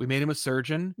space. We made him a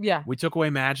surgeon. Yeah. We took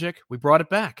away magic. We brought it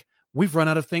back. We've run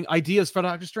out of ideas for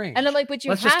Doctor Strange. And I'm like, but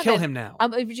let's just kill him now.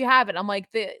 But you have it. I'm like,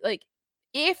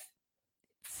 if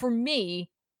for me,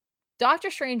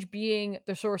 Doctor Strange being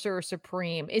the Sorcerer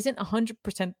Supreme isn't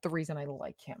 100% the reason I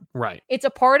like him. Right. It's a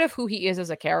part of who he is as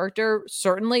a character.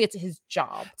 Certainly, it's his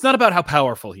job. It's not about how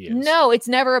powerful he is. No, it's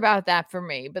never about that for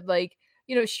me. But like,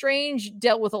 you know, Strange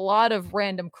dealt with a lot of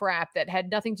random crap that had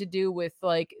nothing to do with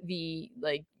like the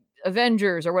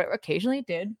Avengers or whatever. Occasionally it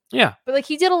did. Yeah. But like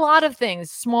he did a lot of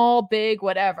things, small, big,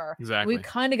 whatever. Exactly. We've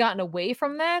kind of gotten away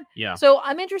from that. Yeah. So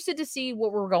I'm interested to see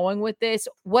what we're going with this.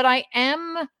 What I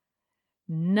am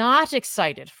not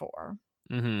excited for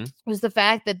was the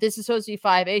fact that this is supposed to be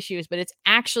 5 issues, but it's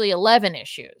actually 11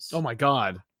 issues. Oh my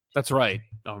God. That's right.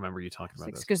 I remember you talking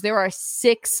about this. Because there are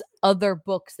 6 other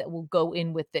books that will go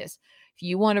in with this. If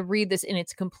you want to read this in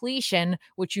its completion,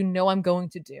 which you know I'm going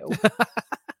to do,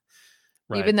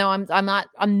 right. Even though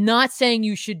I'm not saying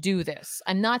you should do this.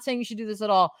 I'm not saying you should do this at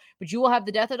all, but you will have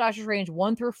the Death of Doctor Strange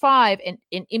 1 through 5, and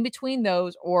in between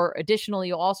those, or additionally,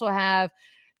 you'll also have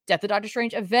Death of Doctor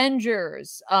Strange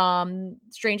Avengers,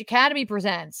 Strange Academy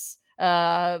Presents,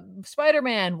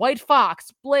 Spider-Man, White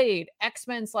Fox, Blade,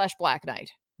 X-Men / Black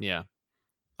Knight. Yeah.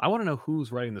 I want to know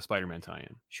who's writing the Spider-Man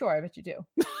tie-in. Sure, I bet you do.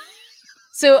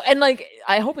 So, and like,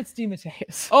 I hope it's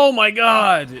DeMatteis. Oh my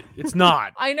God. It's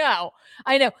not. I know.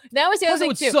 That was the other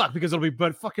thing too. It would suck because it'll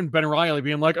be fucking Ben Reilly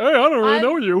being like, hey, I don't really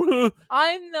know you.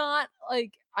 I'm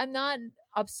not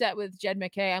upset with Jed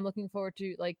MacKay. I'm looking forward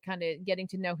to like kind of getting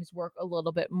to know his work a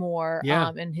little bit more.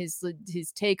 And his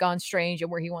take on Strange and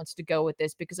where he wants to go with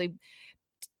this, because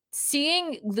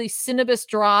seeing the Cinnabis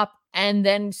drop and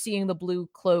then seeing the blue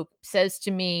cloak says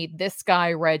to me, this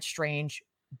guy read Strange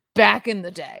back in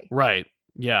the day. Right.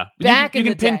 Yeah. Back you in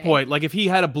can the pinpoint, day. like if he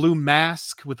had a blue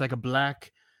mask with like a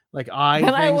black like eye,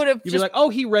 then I would have you'd be like, oh,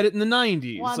 he read it in the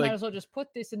 90s. Well, I might as well just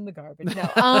put this in the garbage. No,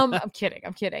 I'm kidding.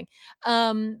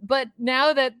 But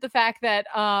now that the fact that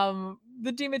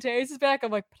the DeMatteis is back,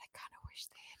 I'm like, but I kind of wish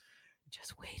they had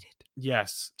just waited.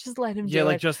 Yes. Just let him do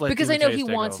it. Just let because I know he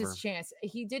wants over. his chance.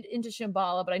 He did into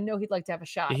Shambhala, but I know he'd like to have a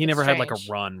shot. He never had like a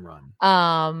run.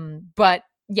 But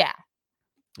yeah.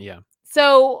 Yeah.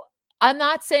 So I'm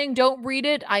not saying don't read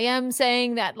it. I am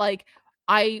saying that like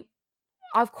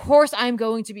of course I'm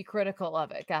going to be critical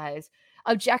of it, guys.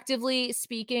 Objectively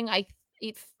speaking,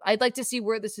 I'd like to see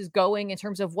where this is going in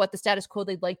terms of what the status quo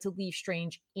they'd like to leave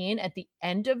Strange in at the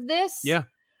end of this. Yeah.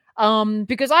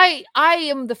 Because I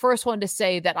am the first one to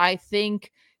say that I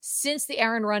think since the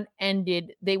Aaron run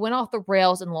ended, they went off the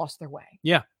rails and lost their way.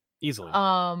 Yeah, easily.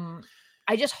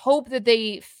 I just hope that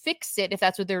they fix it if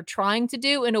that's what they're trying to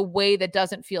do in a way that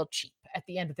doesn't feel cheap at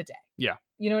the end of the day. Yeah.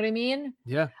 You know what I mean?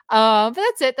 Yeah. But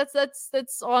that's it.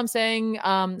 That's all I'm saying.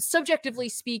 Subjectively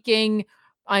speaking,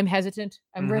 I'm hesitant.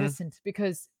 I'm reticent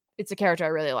because it's a character I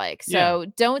really like. So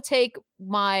don't take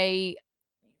my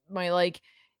like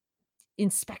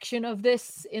inspection of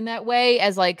this in that way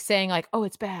as like saying like, oh,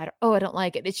 it's bad. Or, oh, I don't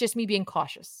like it. It's just me being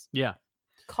cautious. Yeah.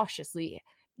 Cautiously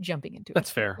jumping into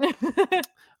That's fair.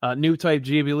 New type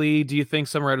Ghibli. Do you think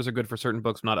some writers are good for certain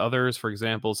books, not others? For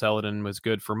example, Saladin was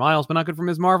good for Miles, but not good for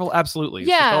Ms. Marvel. Absolutely.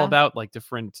 Yeah. It's all about like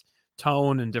different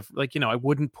tone and different, like, I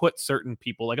wouldn't put certain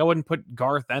people, like I wouldn't put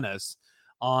Garth Ennis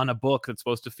on a book that's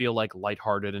supposed to feel like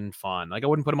lighthearted and fun. Like I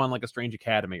wouldn't put him on like a Strange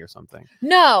Academy or something.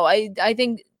 No, I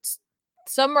think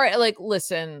some like,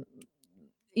 listen,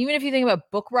 even if you think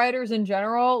about book writers in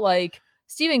general, like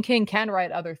Stephen King can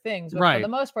write other things, but for the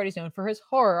most part, he's known for his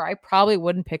horror. I probably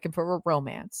wouldn't pick him for a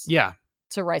romance. Yeah.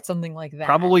 To write something like that.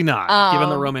 Probably not, given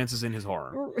the romances in his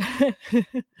horror.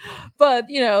 But,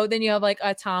 then you have like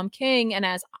a Tom King. And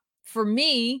as for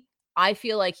me, I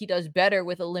feel like he does better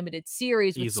with a limited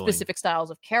series with specific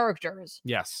styles of characters.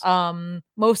 Yes.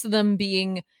 Most of them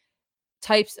being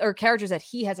types or characters that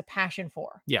he has a passion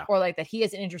for. Yeah. Or like that he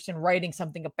has an interest in writing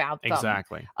something about them.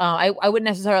 Exactly. I wouldn't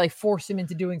necessarily force him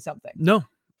into doing something. No,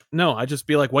 I'd just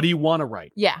be like, what do you want to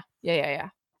write? Yeah.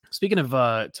 Speaking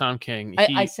of Tom King,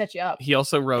 I set you up. He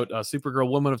also wrote Supergirl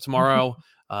Woman of Tomorrow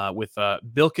with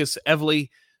Bilquis Evely.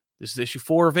 This is issue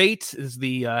 4 of 8. This is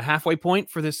the halfway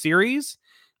point for this series.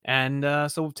 And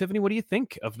so, Tiffany, what do you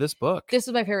think of this book? This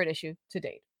is my favorite issue to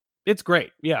date. It's great.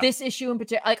 Yeah. This issue in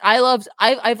particular, like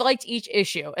I've liked each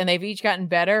issue and they've each gotten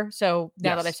better. So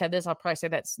now that I've said this, I'll probably say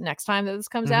that's next time that this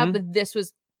comes out. But this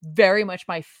was very much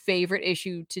my favorite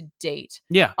issue to date.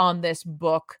 Yeah. On this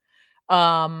book.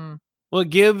 Well,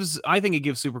 I think it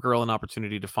gives Supergirl an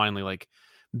opportunity to finally like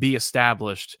be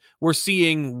established. We're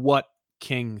seeing what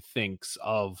King thinks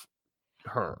of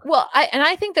her. Well,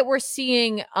 I think that we're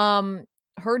seeing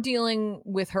her dealing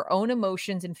with her own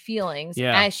emotions and feelings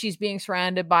as she's being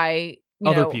surrounded by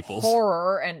other people's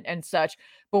horror and such.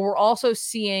 But we're also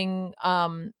seeing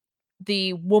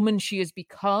the woman she has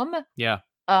become. Yeah.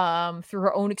 Through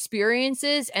her own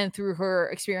experiences and through her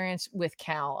experience with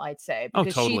Cal, I'd say,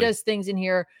 because she does things in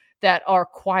here that are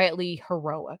quietly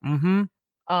heroic.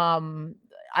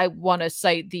 I want to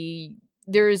cite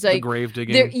there's like the grave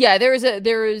digging. There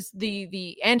is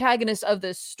the antagonist of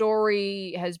this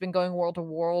story has been going world to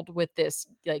world with this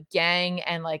like gang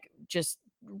and like just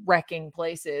wrecking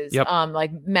places, Yep.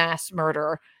 like mass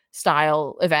murder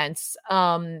style events.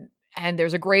 And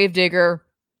there's a gravedigger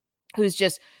who's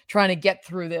just trying to get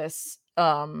through this,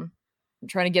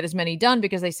 trying to get as many done,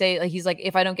 because they say, like, he's like,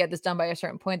 if I don't get this done by a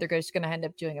certain point, they're just going to end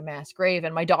up doing a mass grave,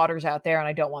 and my daughter's out there and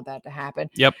I don't want that to happen.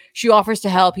 Yep. She offers to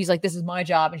help. He's like, this is my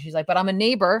job. And she's like, but I'm a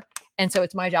neighbor, and so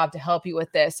it's my job to help you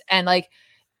with this. And like,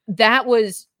 that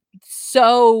was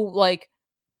so like,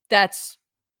 that's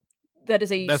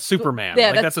Superman.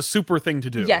 Yeah, like that's a super thing to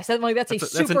do. Yes, that's a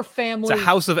super family. It's a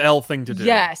House of L thing to do.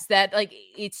 Yes, that like,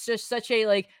 it's just such a,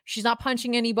 like, she's not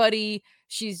punching anybody.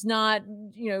 She's not,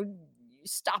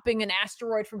 stopping an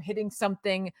asteroid from hitting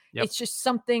something. Yep. It's just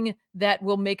something that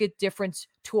will make a difference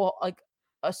to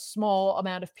a small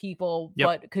amount of people, Yep.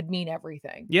 but could mean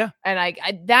everything. Yeah. And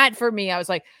I that for me, I was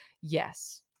like,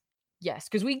 yes,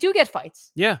 because we do get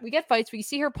fights. Yeah. We get fights. We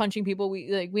see her punching people.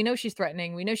 We know she's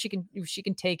threatening. We know she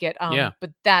can take it. Yeah.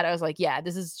 But that, I was like, yeah,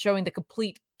 this is showing the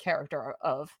complete character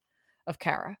of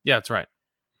Kara. Yeah, that's right.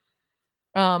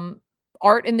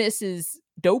 Art in this is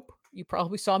dope. You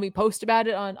probably saw me post about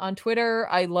it on Twitter.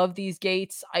 I love these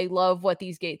gates. I love what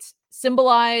these gates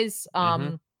symbolize.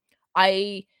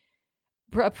 I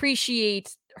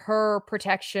appreciate her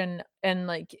protection and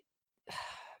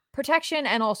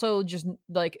also just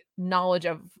like knowledge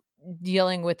of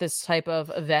dealing with this type of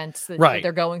events that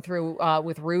they're going through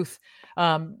with Ruth.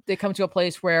 They come to a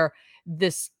place where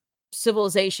this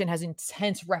civilization has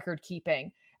intense record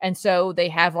keeping, and so they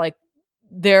have like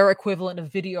their equivalent of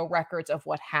video records of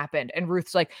what happened. And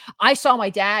Ruth's like, I saw my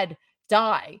dad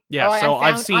die. Yeah,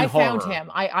 I've seen horror. I found him.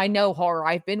 I know horror.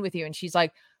 I've been with you. And she's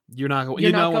like, you're not going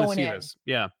to see this.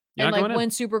 Yeah. And like when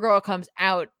Supergirl comes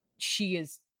out,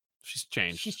 she's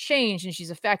changed. She's changed and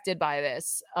she's affected by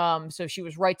this. So she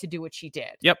was right to do what she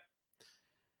did. Yep.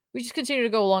 We just continue to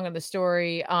go along in the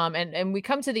story. And we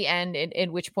come to the end,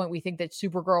 in which point we think that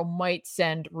Supergirl might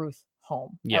send Ruth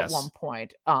home at one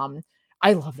point.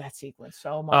 I love that sequence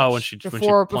so much. Oh, when she plunges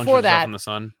herself in the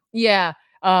sun. Yeah.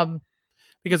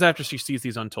 Because after she sees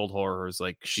these untold horrors,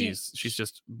 like she's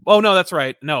just, oh no, that's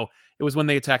right. No, it was when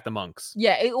they attacked the monks.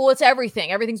 Yeah. It's everything.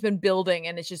 Everything's been building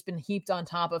and it's just been heaped on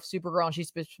top of Supergirl, and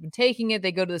she's been taking it.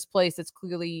 They go to this place that's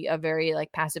clearly a very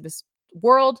like pacifist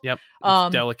world. Yep.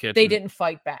 It's delicate. They didn't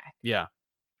fight back. Yeah.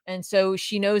 And so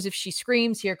she knows if she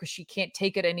screams here because she can't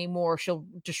take it anymore, she'll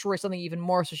destroy something even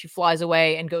more. So she flies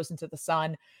away and goes into the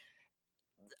sun.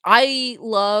 I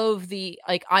love the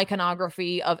like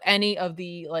iconography of any of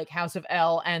the like House of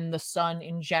L and the sun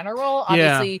in general.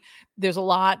 Obviously, there's a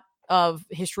lot of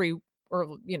history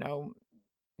or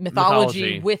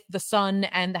mythology with the sun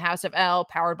and the House of L,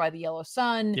 powered by the yellow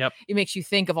sun. Yep. It makes you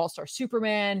think of All-Star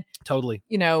Superman. Totally.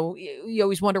 You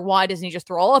always wonder, why doesn't he just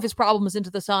throw all of his problems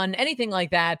into the sun? Anything like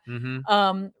that.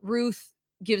 Mm-hmm. Ruth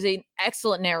gives an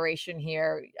excellent narration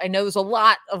here. I know there's a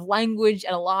lot of language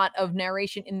and a lot of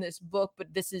narration in this book,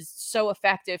 but this is so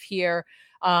effective here.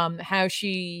 How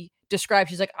she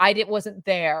describes, she's like, wasn't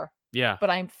there. Yeah.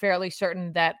 But I'm fairly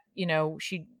certain that,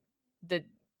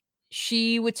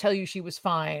 she would tell you she was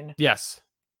fine. Yes.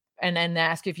 And then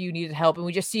ask if you needed help. And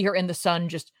we just see her in the sun,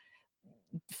 just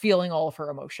feeling all of her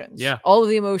emotions. Yeah. All of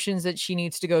the emotions that she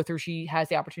needs to go through, she has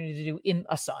the opportunity to do in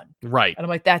a sun. Right. And I'm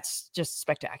like, that's just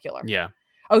spectacular. Yeah.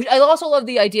 I also love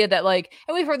the idea that like,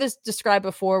 and we've heard this described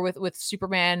before with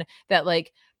Superman, that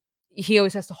like he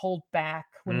always has to hold back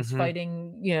when he's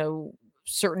fighting,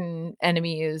 certain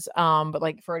enemies. But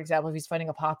like, for example, if he's fighting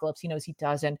Apocalypse, he knows he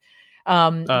doesn't.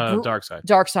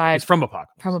 Darkseid. He's from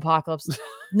Apocalypse.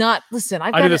 Listen,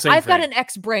 I've got an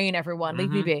X brain, everyone.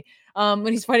 Leave me be. When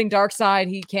he's fighting Darkseid,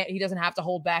 he doesn't have to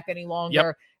hold back any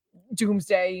longer. Yep.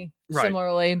 Doomsday,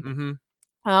 similarly.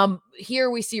 Mm-hmm. Here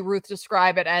we see Ruth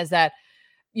describe it as that,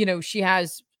 she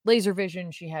has laser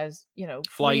vision, she has,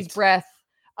 freeze breath,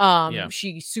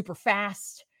 she's super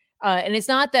fast. And it's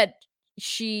not that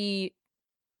she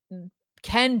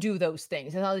can do those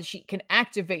things. It's not that she can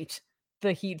activate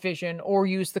the heat vision or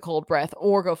use the cold breath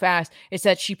or go fast. It's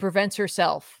that she prevents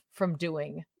herself from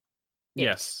doing it.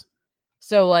 Yes.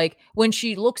 So like when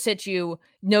she looks at you,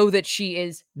 know that she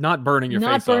is not burning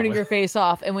your face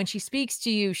off. And when she speaks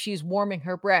to you, she's warming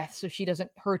her breath so she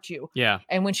doesn't hurt you. Yeah.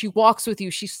 And when she walks with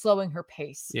you, she's slowing her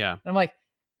pace. Yeah. And I'm like,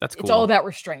 that's cool. It's all about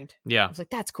restraint. Yeah. I was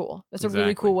like, that's cool. That's a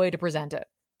really cool way to present it.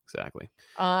 Exactly.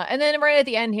 And then right at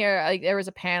the end here, like there was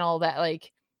a panel that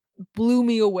like blew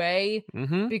me away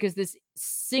because this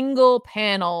single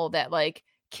panel that like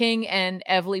King and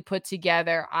Evely put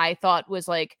together, I thought was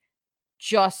like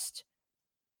just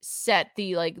set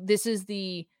the like, this is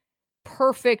the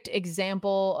perfect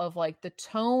example of like the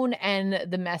tone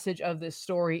and the message of this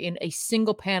story in a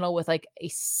single panel with like a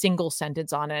single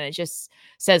sentence on it. And it just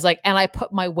says like, and I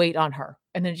put my weight on her.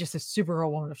 And then just a Supergirl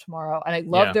Woman of Tomorrow. And I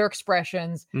love their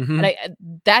expressions. Mm-hmm. And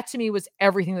that to me was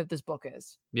everything that this book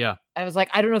is. Yeah. I was like,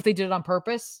 I don't know if they did it on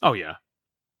purpose. Oh yeah.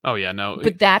 No.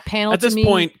 But that panel at this me,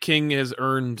 point, King has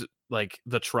earned like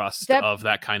the trust of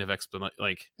that kind of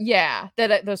like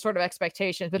those sort of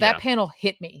expectations. But that panel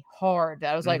hit me hard.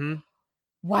 I was like,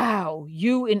 wow,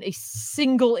 you in a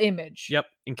single image. Yep,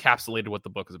 encapsulated what the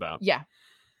book is about. Yeah,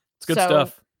 it's good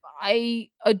stuff. I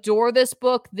adore this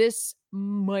book. This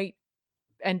might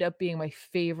end up being my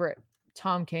favorite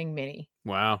Tom King mini.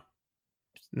 Wow.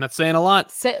 Not saying a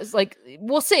lot. Like,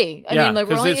 we'll see. I mean, like,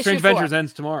 we're only Strange Adventures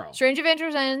ends tomorrow. Strange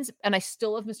Adventures ends, and I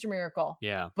still love Mr. Miracle.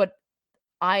 Yeah. But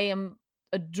I am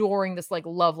adoring this, like,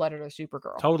 love letter to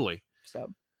Supergirl. Totally.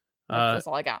 So, that's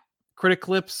all I got. Critic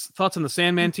Clips, thoughts on the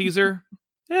Sandman teaser?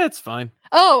 Yeah, it's fine.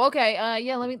 Oh, okay.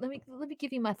 Yeah, let me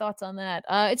give you my thoughts on that.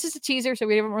 It's just a teaser, so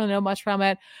we don't really know much from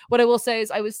it. What I will say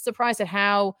is I was surprised at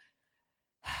how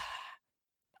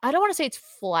I don't want to say it's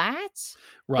flat,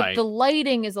 right? But the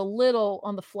lighting is a little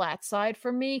on the flat side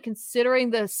for me, considering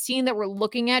the scene that we're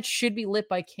looking at should be lit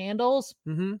by candles.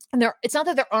 Mm-hmm. And it's not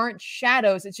that there aren't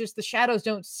shadows; it's just the shadows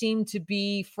don't seem to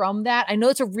be from that. I know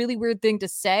it's a really weird thing to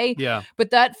say, but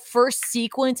that first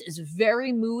sequence is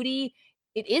very moody.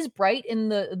 It is bright in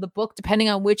the book, depending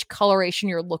on which coloration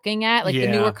you're looking at. Like the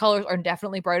newer colors are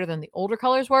definitely brighter than the older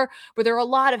colors were, but there are a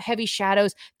lot of heavy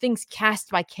shadows, things cast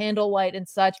by candlelight and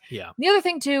such. Yeah. The other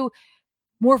thing too,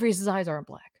 Morpheus's eyes aren't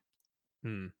black.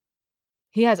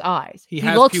 He has eyes. He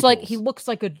looks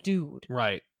like a dude.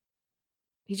 Right.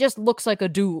 He just looks like a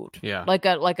dude. Yeah. Like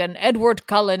an Edward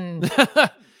Cullen.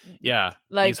 Yeah.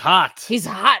 Like he's hot. He's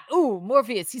hot. Ooh,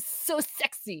 Morpheus. He's so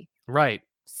sexy. Right.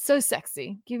 So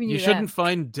sexy. Giving you shouldn't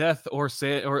find Death or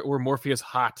Morpheus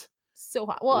hot. So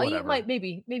hot. Well, you might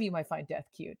maybe you might find Death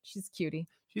cute. She's cutie.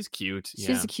 She's cute. Yeah.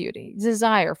 She's a cutie.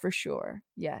 Desire for sure.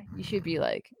 Yeah. You should be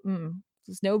like,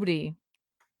 just nobody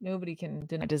can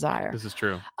deny Desire. This is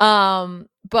true.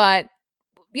 But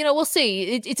we'll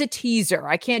see. It's a teaser.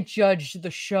 I can't judge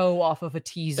the show off of a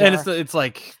teaser. And it's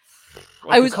like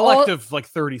I was collective like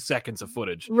 30 seconds of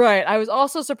footage. Right. I was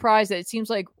also surprised that it seems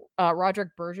like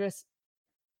Roderick Burgess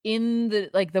in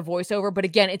the voiceover, but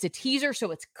again, it's a teaser,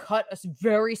 so it's cut a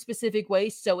very specific way,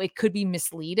 so it could be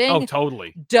misleading. Oh,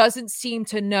 totally. Doesn't seem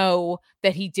to know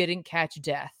that he didn't catch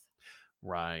Death,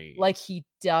 right? Like he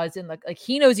does in like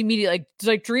he knows immediately.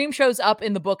 Like Dream shows up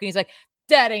in the book, and he's like,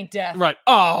 "That ain't Death," right?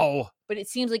 Oh, but it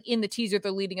seems like in the teaser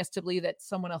they're leading us to believe that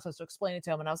someone else has to explain it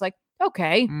to him, and I was like,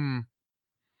 okay.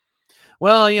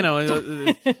 Well,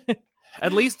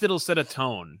 at least it'll set a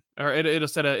tone, or it'll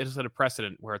set a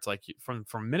precedent where it's like from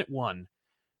minute one,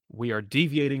 we are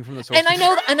deviating from the source. And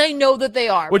I know that they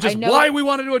are, which is why we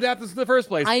wanted to adapt this in the first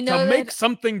place. I know to make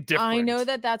something different. I know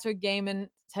that's what Gaiman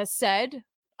has said.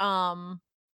 So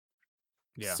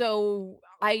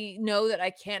I know that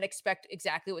I can't expect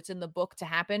exactly what's in the book to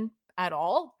happen at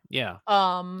all. Yeah.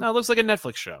 No, it looks like a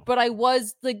Netflix show. But I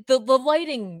was like the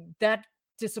lighting that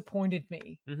disappointed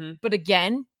me. But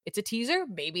again, it's a teaser.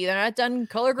 Maybe they're not done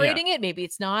color grading it. Maybe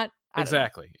it's not.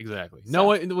 Exactly. No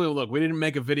one. Look, we didn't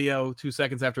make a video 2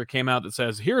 seconds after it came out that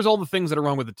says, "Here's all the things that are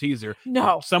wrong with the teaser."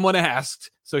 No, someone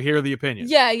asked, so here are the opinions.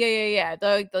 Yeah.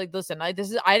 Like, listen, I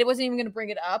wasn't even going to bring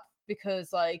it up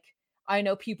because, like, I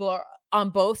know people are on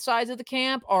both sides of the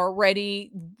camp are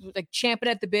ready, like champing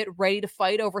at the bit, ready to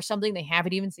fight over something they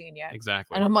haven't even seen yet.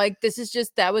 Exactly. And I'm like,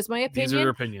 that was my opinion. These are your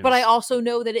opinions. But I also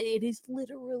know that it is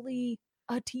literally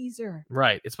a teaser.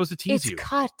 Right. It's supposed to tease you. It's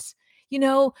cut.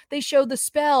 They showed the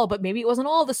spell, but maybe it wasn't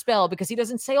all the spell because he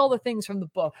doesn't say all the things from the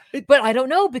book. But I don't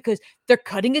know because they're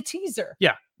cutting a teaser.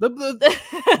 Yeah. The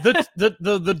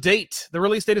date, the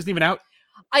release date isn't even out.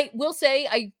 I will say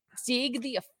I dig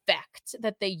the effect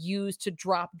that they used to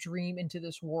drop Dream into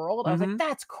this world. I was like,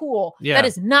 that's cool. Yeah. That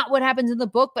is not what happens in the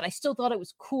book, but I still thought it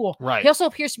was cool. Right. He also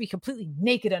appears to be completely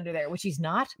naked under there, which he's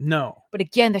not. No. But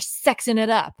again, they're sexing it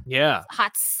up. Yeah.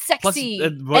 Hot, sexy,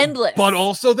 endless. But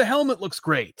also the helmet looks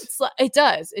great. It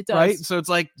does. Right? So it's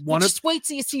like just wait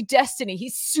till you see Destiny.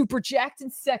 He's super jacked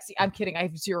and sexy. I'm kidding. I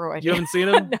have zero idea. You haven't seen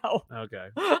him? No. Okay.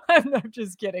 I'm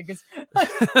just kidding.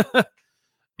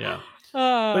 Yeah.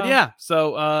 But yeah,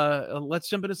 so let's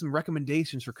jump into some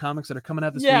recommendations for comics that are coming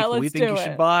out this week. What we think you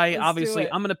should buy. Obviously,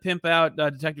 I'm going to pimp out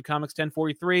Detective Comics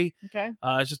 1043. Okay.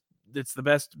 It's the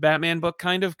best Batman book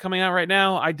kind of coming out right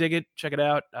now. I dig it. Check it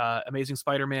out. Amazing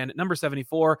Spider-Man number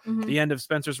 74, the end of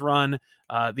Spencer's run,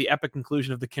 the epic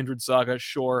conclusion of the Kindred saga.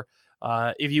 Sure.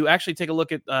 If you actually take a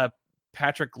look at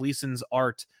Patrick Gleason's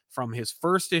art from his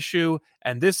first issue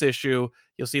and this issue.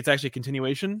 You'll see it's actually a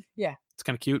continuation. Yeah. It's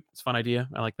kind of cute. It's a fun idea.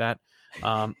 I like that. Hang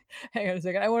on a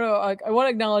second. I want to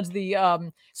acknowledge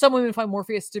the some women find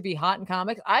Morpheus to be hot in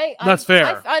comics. That's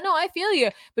fair. I know, I feel you.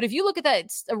 But if you look at that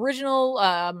original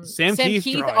Sam Keith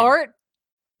drawing. art,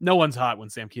 no one's hot when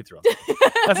Sam Keith draws.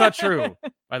 That's not true,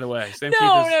 by the way. Sam Keith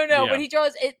no. yeah. But he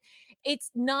draws it.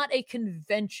 It's not a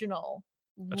conventional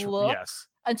look. Yes.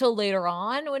 Until later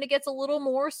on when it gets a little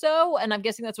more so, and I'm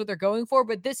guessing that's what they're going for,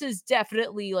 but this is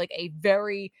definitely like a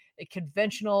very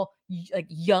conventional, like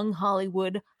young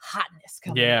Hollywood hotness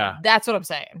coming in. That's what I'm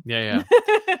saying. Yeah.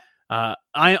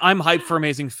 I'm hyped for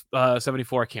Amazing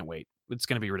 74. I can't wait. It's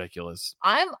going to be ridiculous.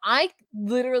 I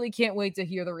literally can't wait to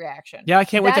hear the reaction. Yeah, I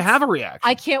can't wait to have a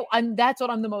reaction. That's what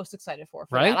I'm the most excited for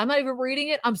right? That. I'm not even reading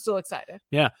it. I'm still excited.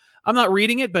 Yeah. I'm not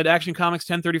reading it, but Action Comics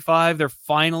 1035, they're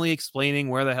finally explaining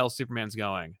where the hell Superman's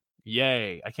going.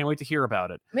 Yay. I can't wait to hear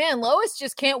about it. Man, Lois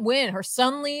just can't win. Her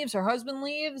son leaves, her husband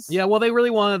leaves. Yeah, well, they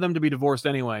really wanted them to be divorced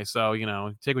anyway, so,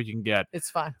 take what you can get. It's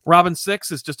fine. Robin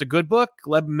 6 is just a good book.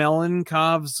 Gleb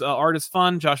Melinkov's art is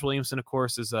fun. Josh Williamson, of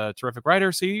course, is a terrific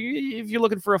writer. So if you're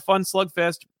looking for a fun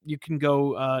slugfest, you can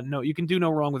go, you can do no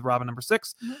wrong with Robin number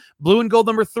 6. Mm-hmm. Blue and Gold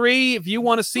number 3. If you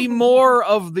want to see more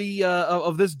of the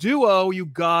of this duo, you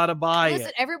gotta buy it.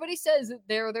 Listen, everybody says that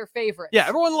they're their favorites. Yeah,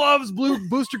 everyone loves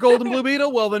Booster Gold and Blue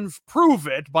Beetle. Well, then prove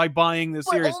it by buying this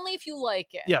series. Only if you like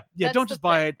it. Yeah. Don't just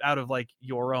buy it out of like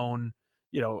your own,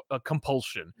 a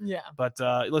compulsion. Yeah. But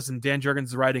listen, Dan Jurgens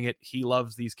is writing it. He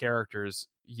loves these characters.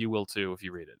 You will too if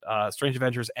you read it. Strange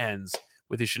Adventures ends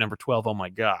with issue number 12. Oh my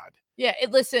God. Yeah.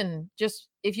 Listen, just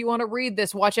if you want to read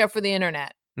this, watch out for the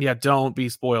internet. Yeah. Don't be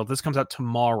spoiled. This comes out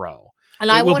tomorrow.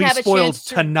 And I won't have a chance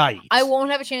tonight. I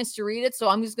won't have a chance to read it, so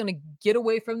I'm just going to get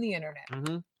away from the internet.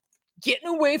 Mm-hmm. Getting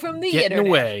away from the internet. Getting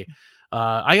away.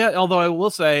 Although I will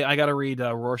say I got to read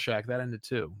Rorschach. That ended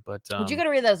too, but you got to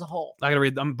read that as a whole. I got to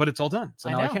read them, but it's all done. So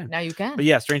now I can. Now you can. But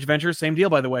yeah, Strange Adventures, same deal.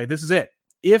 By the way, this is it.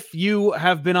 If you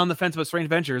have been on the fence about Strange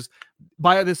Adventures,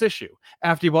 buy this issue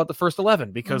after you bought the first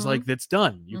 11 because like it's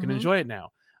done. You can enjoy it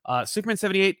now. Superman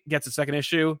 78 gets a second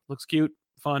issue. Looks cute,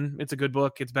 fun. It's a good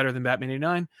book. It's better than Batman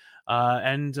 89.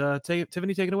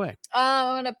 Tiffany, take it away.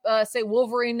 I'm gonna say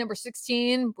Wolverine number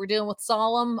 16. We're dealing with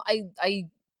Solemn.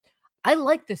 I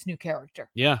like this new character.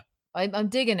 Yeah. I'm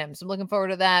digging him. So I'm looking forward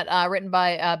to that. Written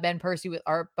by Ben Percy with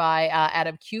art by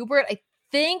Adam Kubert. I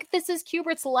think this is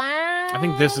Kubert's last. I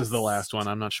think this is the last one.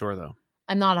 I'm not sure though.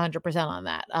 I'm not 100% on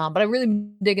that. But I really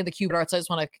digging the Kubert art. So I just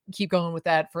want to keep going with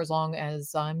that for as long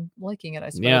as I'm liking it, I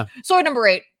suppose. Yeah. Sword number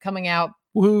 8 coming out.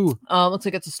 Woohoo. Looks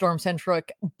like it's a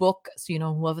Storm-centric book. So,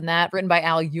 I'm loving that. Written by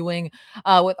Al Ewing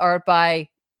with art by...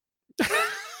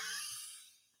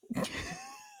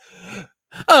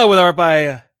 with art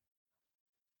by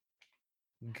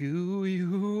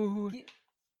Guiu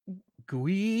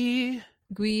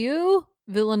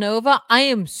Villanova. I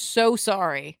am so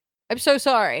sorry. I'm so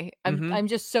sorry. I'm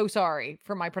just so sorry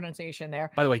for my pronunciation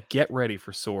there. By the way, get ready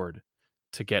for Sword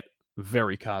to get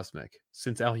very cosmic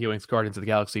since Al Ewing's Guardians of the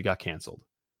Galaxy got canceled.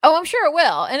 Oh, I'm sure it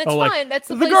will. And it's fine. That's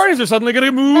the Guardians are suddenly going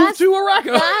to move to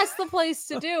Arrakis. That's the place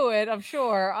to do it, I'm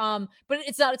sure. But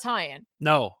it's not a tie-in.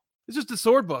 No. It's just a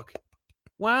Sword book.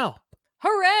 Wow.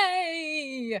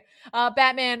 Hooray!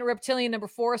 Batman Reptilian number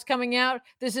 4 is coming out.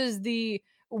 This is the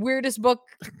weirdest book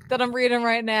that I'm reading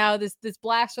right now. This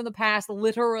blast from the past,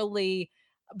 literally.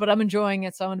 But I'm enjoying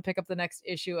it, so I'm going to pick up the next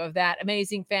issue of that.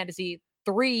 Amazing Fantasy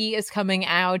 3 is coming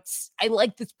out. I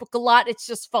like this book a lot. It's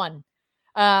just fun.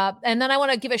 And then I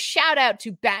want to give a shout out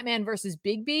to Batman versus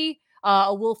Bigby,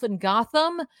 A Wolf in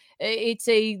Gotham. It's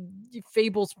a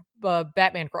Fables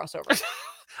Batman crossover.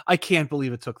 I can't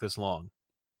believe it took this long.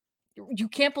 You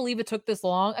can't believe it took this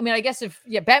long. I mean, I guess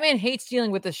Batman hates dealing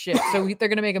with this shit, so they're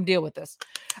gonna make him deal with this.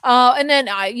 And then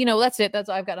that's it.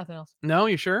 I've got nothing else. No,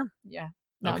 you sure? Yeah.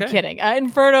 No, okay. I'm kidding.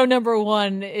 Inferno number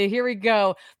 1. Here we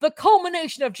go. The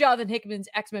culmination of Jonathan Hickman's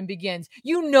X-Men begins.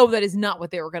 That is not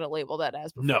what they were gonna label that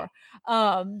as before.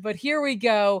 No. But here we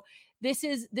go. This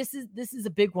is a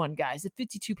big one, guys. It's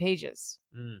 52 pages.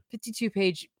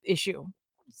 52-page issue.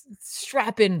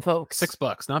 Strap in, folks.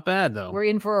 $6, not bad though. We're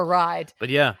in for a ride. But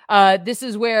yeah, this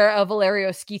is where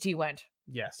Valerio Schiti went.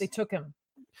 Yes, they took him,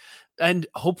 and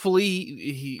hopefully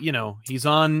he's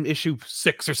on issue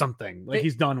 6 or something.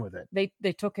 He's done with it.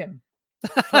 They took him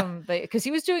from because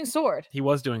he was doing Sword. He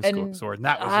was doing Sword,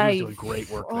 and he was doing great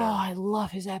work there. Oh, I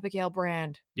love his Abigail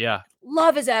Brand. Yeah,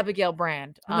 love his Abigail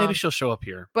Brand. Maybe she'll show up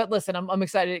here. But listen, I'm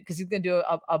excited because he's gonna do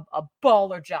a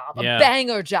baller job, a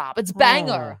banger job. It's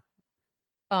banger.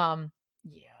 Oh.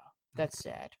 Yeah, that's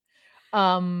sad. What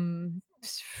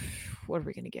are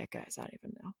we gonna get, guys? I don't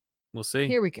even know. We'll see.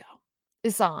 Here we go.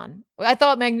 is on. I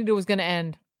thought Magneto was going to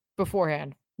end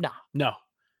beforehand. No.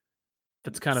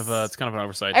 That's kind of it's kind of an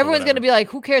oversight. Everyone's going to be like,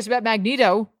 who cares about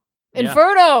Magneto? Yeah.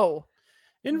 Inferno.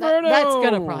 Inferno. That's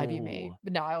going to probably be me.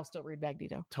 But no, I'll still read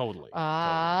Magneto. Totally.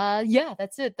 Yeah,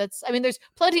 that's it. I mean, there's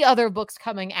plenty other books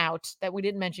coming out that we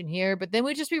didn't mention here, but then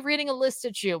we'd just be reading a list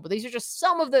at you. But these are just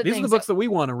some of the These are the books that we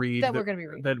want to read that we're going to be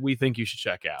reading, that we think you should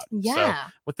check out. Yeah.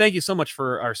 So, well, thank you so much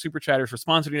for our super chatters for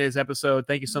sponsoring today's episode.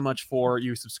 Thank you so much for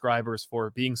you subscribers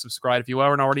for being subscribed. If you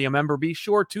aren't already a member, be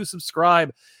sure to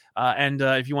subscribe. And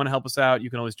if you want to help us out, you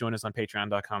can always join us on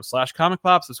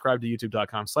patreon.com/comicpop, subscribe to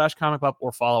youtube.com/comicpop,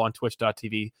 or follow on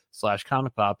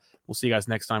twitch.tv/comicpop. We'll see you guys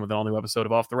next time with an all new episode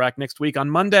of Off the Rack next week on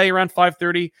Monday around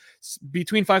 5:30,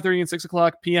 between 5:30 and 6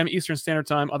 o'clock p.m. Eastern Standard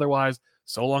Time. Otherwise,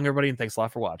 so long, everybody, and thanks a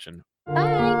lot for watching.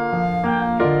 Bye.